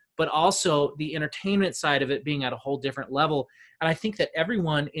level, but also the entertainment side of it being at a whole different level. And I think that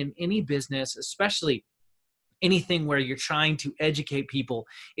everyone in any business, especially anything where you're trying to educate people,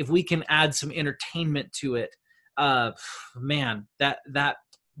 if we can add some entertainment to it, man, that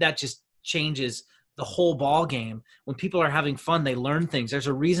just changes the whole ball game. When people are having fun, they learn things. There's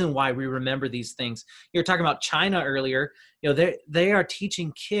a reason why we remember these things. You were talking about China earlier. You know, they are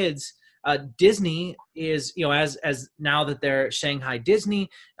teaching kids. Disney is, you know, as now that they're Shanghai Disney,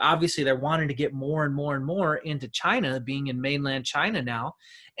 obviously they're wanting to get more and more and more into China, being in mainland China now.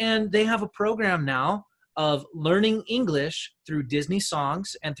 And they have a program now of learning English through Disney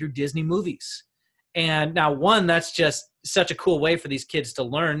songs and through Disney movies. And now, one, that's just such a cool way for these kids to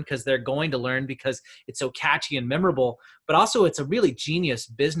learn because they're going to learn because it's so catchy and memorable. But also, it's a really genius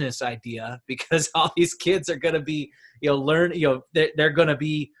business idea because all these kids are going to be, you know, they're going to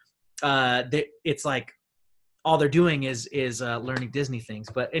be, it's like all they're doing is learning Disney things.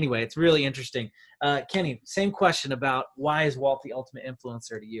 But anyway, it's really interesting. Kenny, same question about why is Walt the ultimate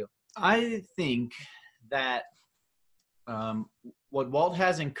influencer to you? I think that what Walt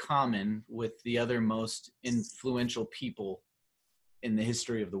has in common with the other most influential people in the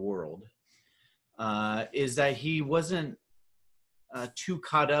history of the world is that he wasn't too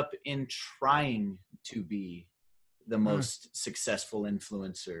caught up in trying to be the most successful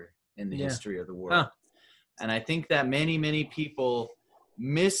influencer in the history of the world. And I think that many, many people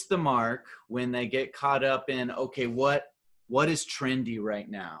miss the mark when they get caught up in, okay, what is trendy right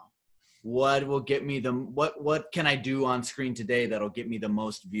now? What will get me what can I do on screen today that'll get me the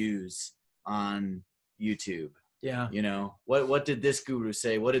most views on YouTube? Yeah. You know, what did this guru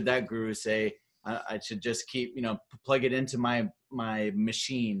say? What did that guru say? I should just keep, you know, plug it into my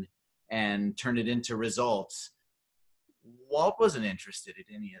machine and turn it into results. Walt wasn't interested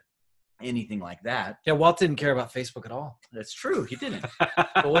in anything like that. Yeah, Walt didn't care about Facebook at all. That's true. He didn't.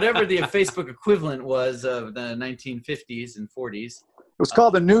 But whatever the Facebook equivalent was of the 1950s and 40s. It was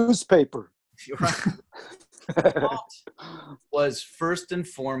called a newspaper. Walt was first and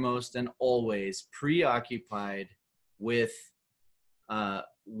foremost and always preoccupied with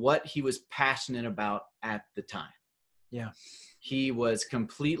what he was passionate about at the time. Yeah. He was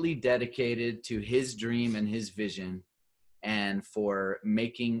completely dedicated to his dream and his vision and for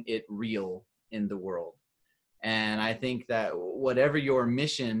making it real in the world. And I think that whatever your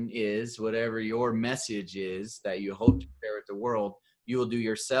mission is, whatever your message is that you hope to share with the world, you will do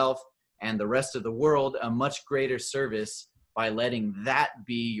yourself and the rest of the world a much greater service by letting that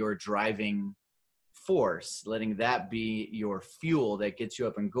be your driving force, letting that be your fuel that gets you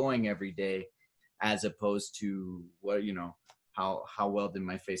up and going every day, as opposed to what, you know, how well did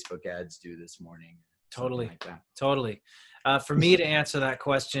my Facebook ads do this morning? Totally. Like that. Totally. For me to answer that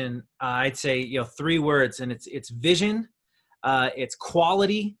question, I'd say, you know, 3 words, and it's vision, it's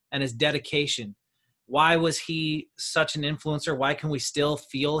quality, and it's dedication. Why was he such an influencer? Why can we still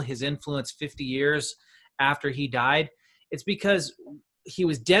feel his influence 50 years after he died? It's because he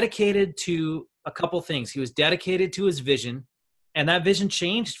was dedicated to a couple things. He was dedicated to his vision, and that vision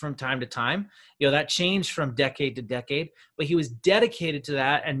changed from time to time. You know, that changed from decade to decade, but he was dedicated to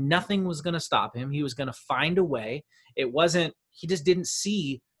that, and nothing was going to stop him. He was going to find a way. He just didn't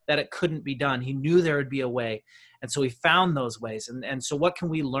see that it couldn't be done. He knew there would be a way. And so he found those ways. And so what can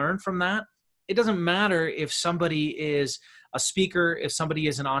we learn from that? It doesn't matter if somebody is a speaker, if somebody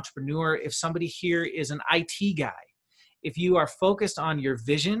is an entrepreneur, if somebody here is an IT guy. If you are focused on your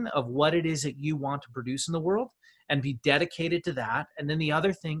vision of what it is that you want to produce in the world and be dedicated to that. And then the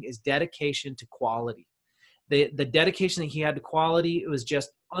other thing is dedication to quality. The dedication that he had to quality, it was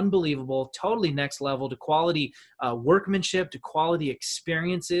just unbelievable, totally next level, to quality workmanship, to quality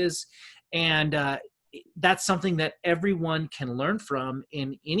experiences. And that's something that everyone can learn from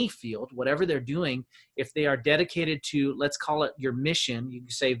in any field, whatever they're doing. If they are dedicated to, let's call it your mission, you can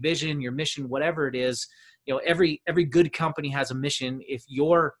say vision, your mission, whatever it is. You know, every good company has a mission. If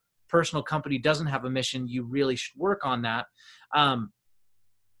your personal company doesn't have a mission, you really should work on that.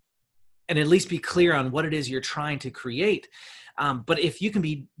 And at least be clear on what it is you're trying to create. But if you can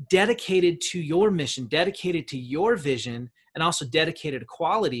be dedicated to your mission, dedicated to your vision, and also dedicated to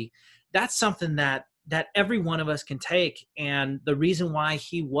quality, that's something that every one of us can take. And the reason why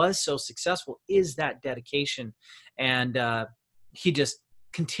he was so successful is that dedication. And he just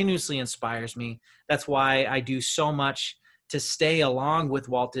continuously inspires me. That's why I do so much to stay along with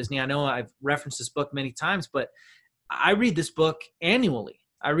Walt Disney. I know I've referenced this book many times, but I read this book annually.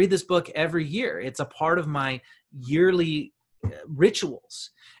 I read this book every year. It's a part of my yearly rituals.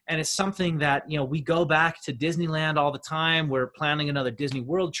 And it's something that, you know, we go back to Disneyland all the time. We're planning another Disney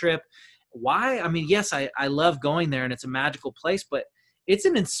World trip. Why? I mean, yes, I love going there and it's a magical place, but it's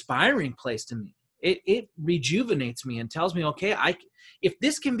an inspiring place to me. It rejuvenates me and tells me, okay, if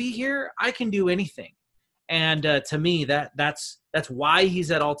this can be here, I can do anything. And to me, that's why he's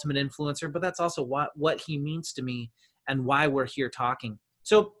that ultimate influencer, but that's also what he means to me and why we're here talking.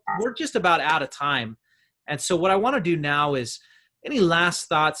 So we're just about out of time. And so what I want to do now is, any last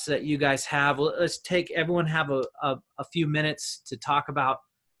thoughts that you guys have? Let's everyone have a few minutes to talk about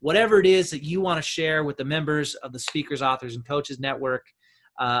whatever it is that you want to share with the members of the Speakers, Authors, and Coaches Network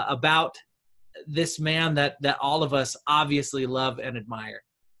about this man that all of us obviously love and admire.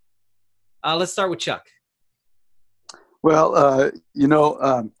 Let's start with Chuck. Well, I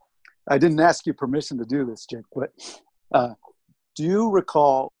didn't ask you permission to do this, Jake, but do you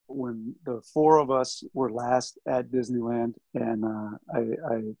recall when the 4 of us were last at Disneyland and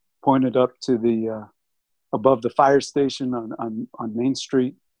I pointed up to the above the fire station on Main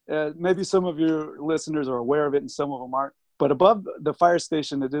Street? Maybe some of your listeners are aware of it and some of them aren't. But above the fire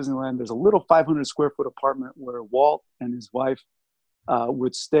station at Disneyland, there's a little 500 square foot apartment where Walt and his wife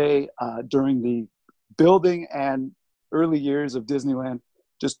would stay during the building and early years of Disneyland.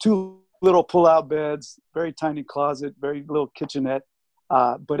 Just 2 little pull-out beds, very tiny closet, very little kitchenette.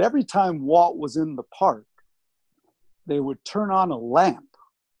 But every time Walt was in the park, they would turn on a lamp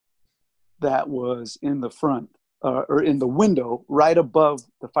that was in the front or in the window right above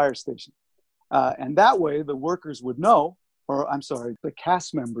the fire station. And that way the workers would know, the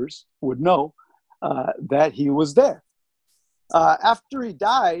cast members would know that he was there. After he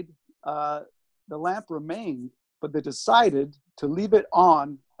died, the lamp remained, but they decided to leave it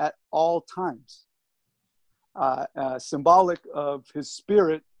on at all times. symbolic of his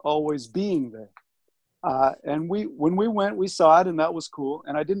spirit always being there. And when we went, we saw it, and that was cool.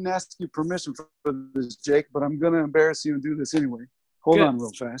 And I didn't ask you permission for this, Jake, but I'm going to embarrass you and do this anyway. Hold on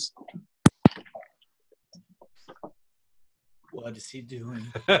real fast. What is he doing?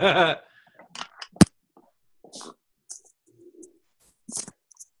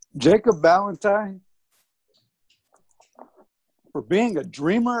 Jacob Ballantyne, for being a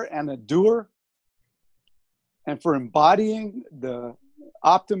dreamer and a doer, and for embodying the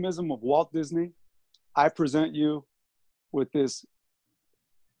optimism of Walt Disney, I present you with this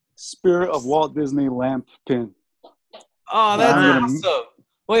Spirit of Walt Disney lamp pin. Oh, that's awesome.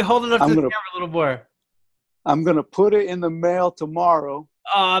 Wait, hold it up to the camera a little more. I'm going to put it in the mail tomorrow.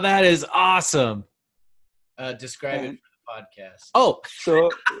 Oh, that is awesome. Describe it for the podcast. Oh,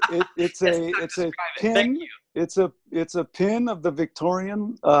 so it's a pin. Thank you. It's a pin of the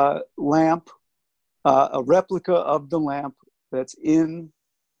Victorian lamp, a replica of the lamp that's in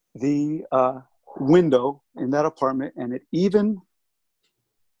the window in that apartment, and it even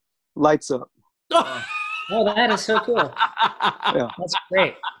lights up. Oh, that is so cool. Yeah. That's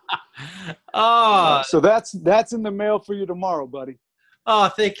great. Oh, so that's in the mail for you tomorrow, buddy. Oh,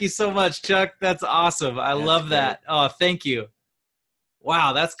 thank you so much, Chuck. That's awesome. I love that. Oh, thank you.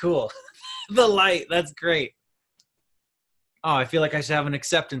 Wow, that's cool. The light, that's great. Oh, I feel like I should have an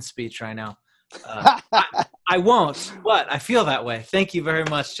acceptance speech right now. I won't, but I feel that way. Thank you very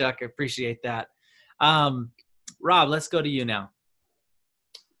much, Chuck. I appreciate that. Rob, let's go to you now.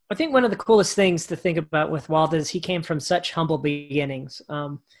 I think one of the coolest things to think about with Walt is he came from such humble beginnings.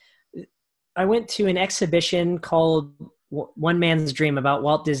 I went to an exhibition called One Man's Dream about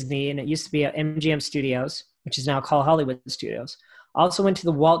Walt Disney, and it used to be at MGM Studios, which is now called Hollywood Studios. I also went to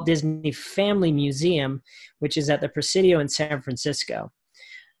the Walt Disney Family Museum, which is at the Presidio in San Francisco.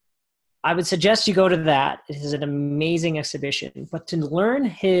 I would suggest you go to that. It is an amazing exhibition. But to learn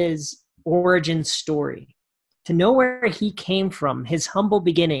his origin story, to know where he came from, his humble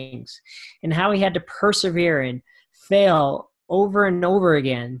beginnings, and how he had to persevere and fail over and over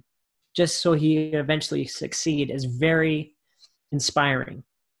again just so he eventually succeed is very inspiring.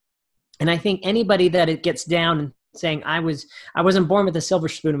 And I think anybody that it gets down and saying, I wasn't born with a silver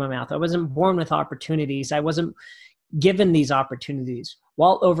spoon in my mouth. I wasn't born with opportunities. I wasn't given these opportunities.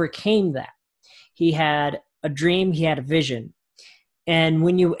 Walt overcame that. He had a dream. He had a vision. And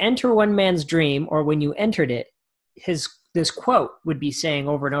when you enter one man's dream, or when you entered it, this quote would be saying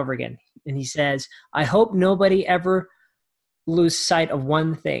over and over again. And he says, I hope nobody ever lose sight of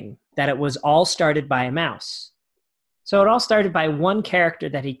one thing, that it was all started by a mouse. So it all started by one character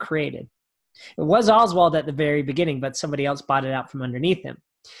that he created. It was Oswald at the very beginning, but somebody else bought it out from underneath him.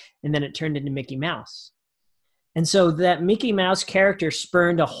 And then it turned into Mickey Mouse. And so that Mickey Mouse character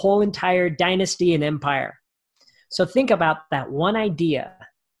spurned a whole entire dynasty and empire. So think about that one idea.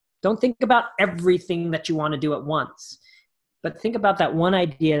 Don't think about everything that you want to do at once, but think about that one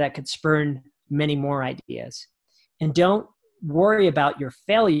idea that could spurn many more ideas. And don't worry about your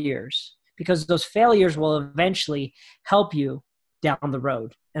failures, because those failures will eventually help you down the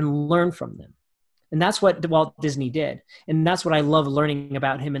road and learn from them. And that's what Walt Disney did. And that's what I love learning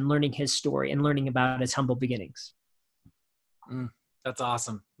about him and learning his story and learning about his humble beginnings. That's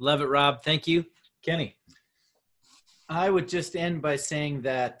awesome. Love it, Rob. Thank you. Kenny. I would just end by saying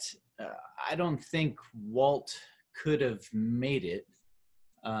that I don't think Walt could have made it,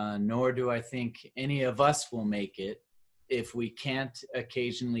 nor do I think any of us will make it, if we can't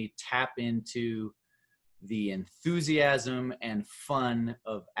occasionally tap into the enthusiasm and fun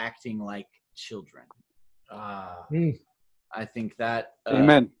of acting like children. I think that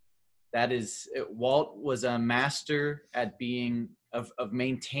Amen. That is, Walt was a master at of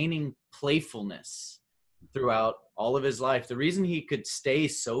maintaining playfulness throughout all of his life. The reason he could stay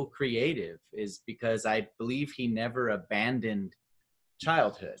so creative is because I believe he never abandoned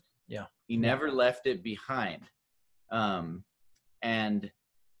childhood. Yeah. He never left it behind. And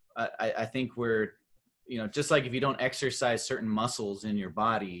I think we're, just like if you don't exercise certain muscles in your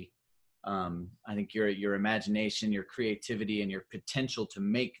body, I think your imagination, your creativity, and your potential to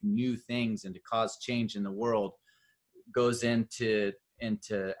make new things and to cause change in the world goes into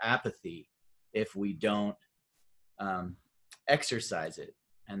apathy if we don't exercise it.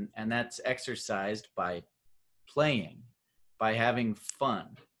 And that's exercised by playing, by having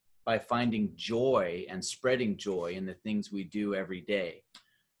fun, by finding joy and spreading joy in the things we do every day.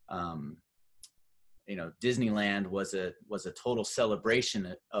 Disneyland was a total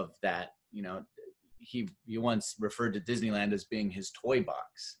celebration of that. He once referred to Disneyland as being his toy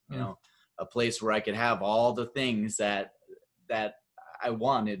box, a place where I could have all the things that I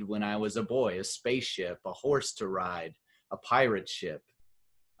wanted when I was a boy: a spaceship, a horse to ride, a pirate ship.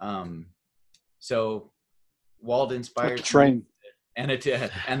 So Walt inspired a train, and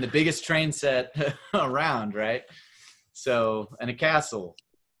the biggest train set around, right? So, and a castle.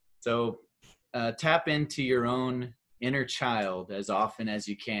 So tap into your own inner child as often as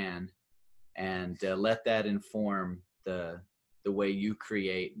you can, and let that inform the way you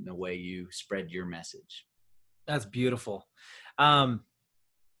create and the way you spread your message. That's beautiful.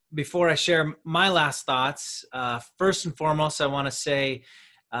 Before I share my last thoughts, first and foremost, I want to say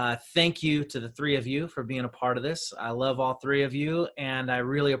thank you to the three of you for being a part of this. I love all three of you, and I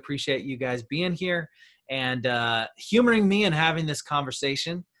really appreciate you guys being here and humoring me and having this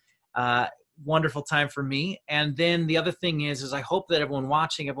conversation. Wonderful time for me. And then the other thing is I hope that everyone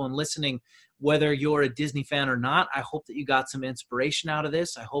watching, everyone listening, whether you're a Disney fan or not, I hope that you got some inspiration out of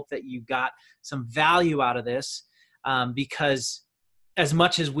this. I hope that you got some value out of this, because as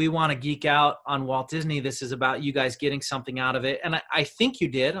much as we want to geek out on Walt Disney, this is about you guys getting something out of it. And I think you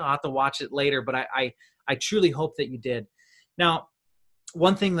did. I'll have to watch it later, but I truly hope that you did. Now,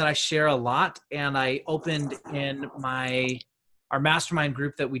 one thing that I share a lot, and I opened in our mastermind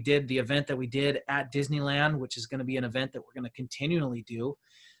group that we did, the event that we did at Disneyland, which is going to be an event that we're going to continually do,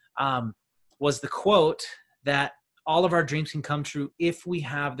 was the quote that all of our dreams can come true if we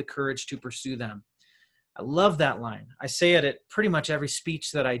have the courage to pursue them. I love that line. I say it at pretty much every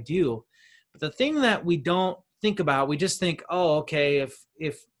speech that I do. But the thing that we don't think about, we just think, oh, okay,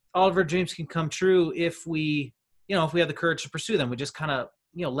 if all of our dreams can come true, if we have the courage to pursue them, we just kind of,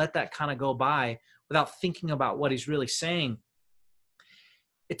 let that kind of go by without thinking about what he's really saying.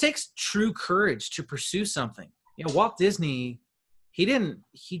 It takes true courage to pursue something. Walt Disney, he didn't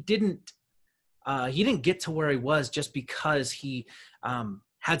get to where he was just because he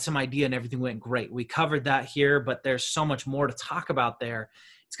had some idea and everything went great. We covered that here, but there's so much more to talk about there.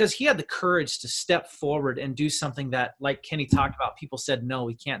 It's because he had the courage to step forward and do something that, like Kenny talked about, people said, no,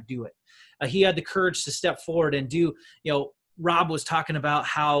 we can't do it. He had the courage to step forward and do, Rob was talking about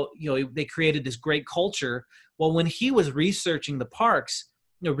how, they created this great culture. Well, when he was researching the parks,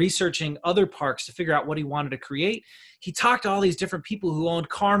 researching other parks to figure out what he wanted to create, he talked to all these different people who owned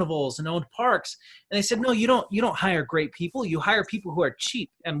carnivals and owned parks. And they said, no, you don't hire great people. You hire people who are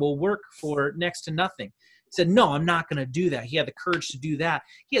cheap and will work for next to nothing. He said, no, I'm not going to do that. He had the courage to do that.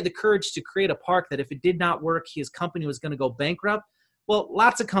 He had the courage to create a park that if it did not work, his company was going to go bankrupt. Well,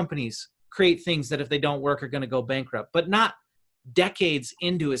 lots of companies create things that if they don't work are going to go bankrupt, but not decades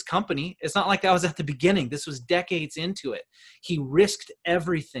into his company. It's not like that was at the beginning. This was decades into it. He risked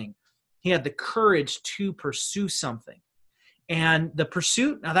everything. He had the courage to pursue something. And the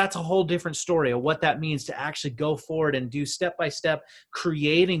pursuit, now that's a whole different story of what that means to actually go forward and do step-by-step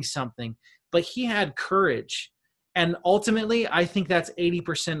creating something. But he had courage. And ultimately, I think that's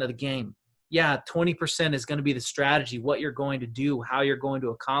 80% of the game. Yeah, 20% is going to be the strategy, what you're going to do, how you're going to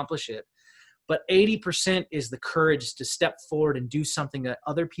accomplish it. But 80% is the courage to step forward and do something that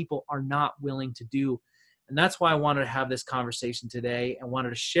other people are not willing to do. And that's why I wanted to have this conversation today and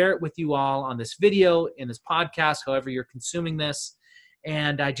wanted to share it with you all on this video, in this podcast, however you're consuming this.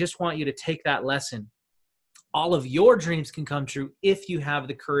 And I just want you to take that lesson. All of your dreams can come true if you have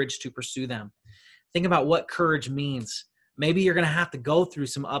the courage to pursue them. Think about what courage means. Maybe you're going to have to go through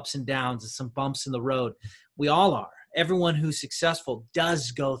some ups and downs and some bumps in the road. We all are. Everyone who's successful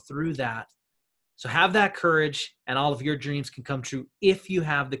does go through that. So have that courage, and all of your dreams can come true if you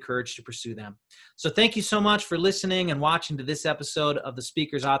have the courage to pursue them. So thank you so much for listening and watching to this episode of the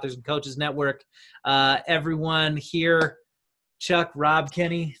Speakers, Authors, and Coaches Network. Everyone here, Chuck, Rob,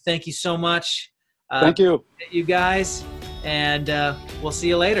 Kenny, thank you so much. Thank you. You guys, and we'll see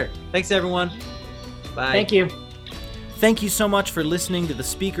you later. Thanks, everyone. Bye. Thank you. Thank you so much for listening to the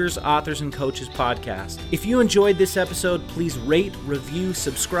Speakers, Authors, and Coaches podcast. If you enjoyed this episode, please rate, review,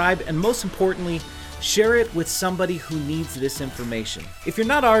 subscribe, and most importantly, share it with somebody who needs this information. If you're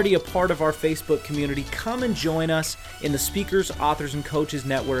not already a part of our Facebook community, come and join us in the Speakers, Authors, and Coaches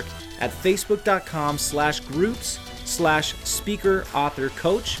Network at facebook.com/groups/speaker author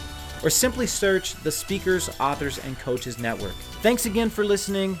coach, or simply search the Speakers, Authors, and Coaches Network. Thanks again for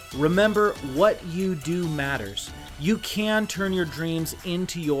listening. Remember, what you do matters. You can turn your dreams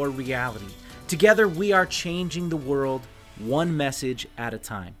into your reality. Together, we are changing the world one message at a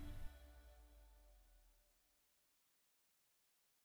time.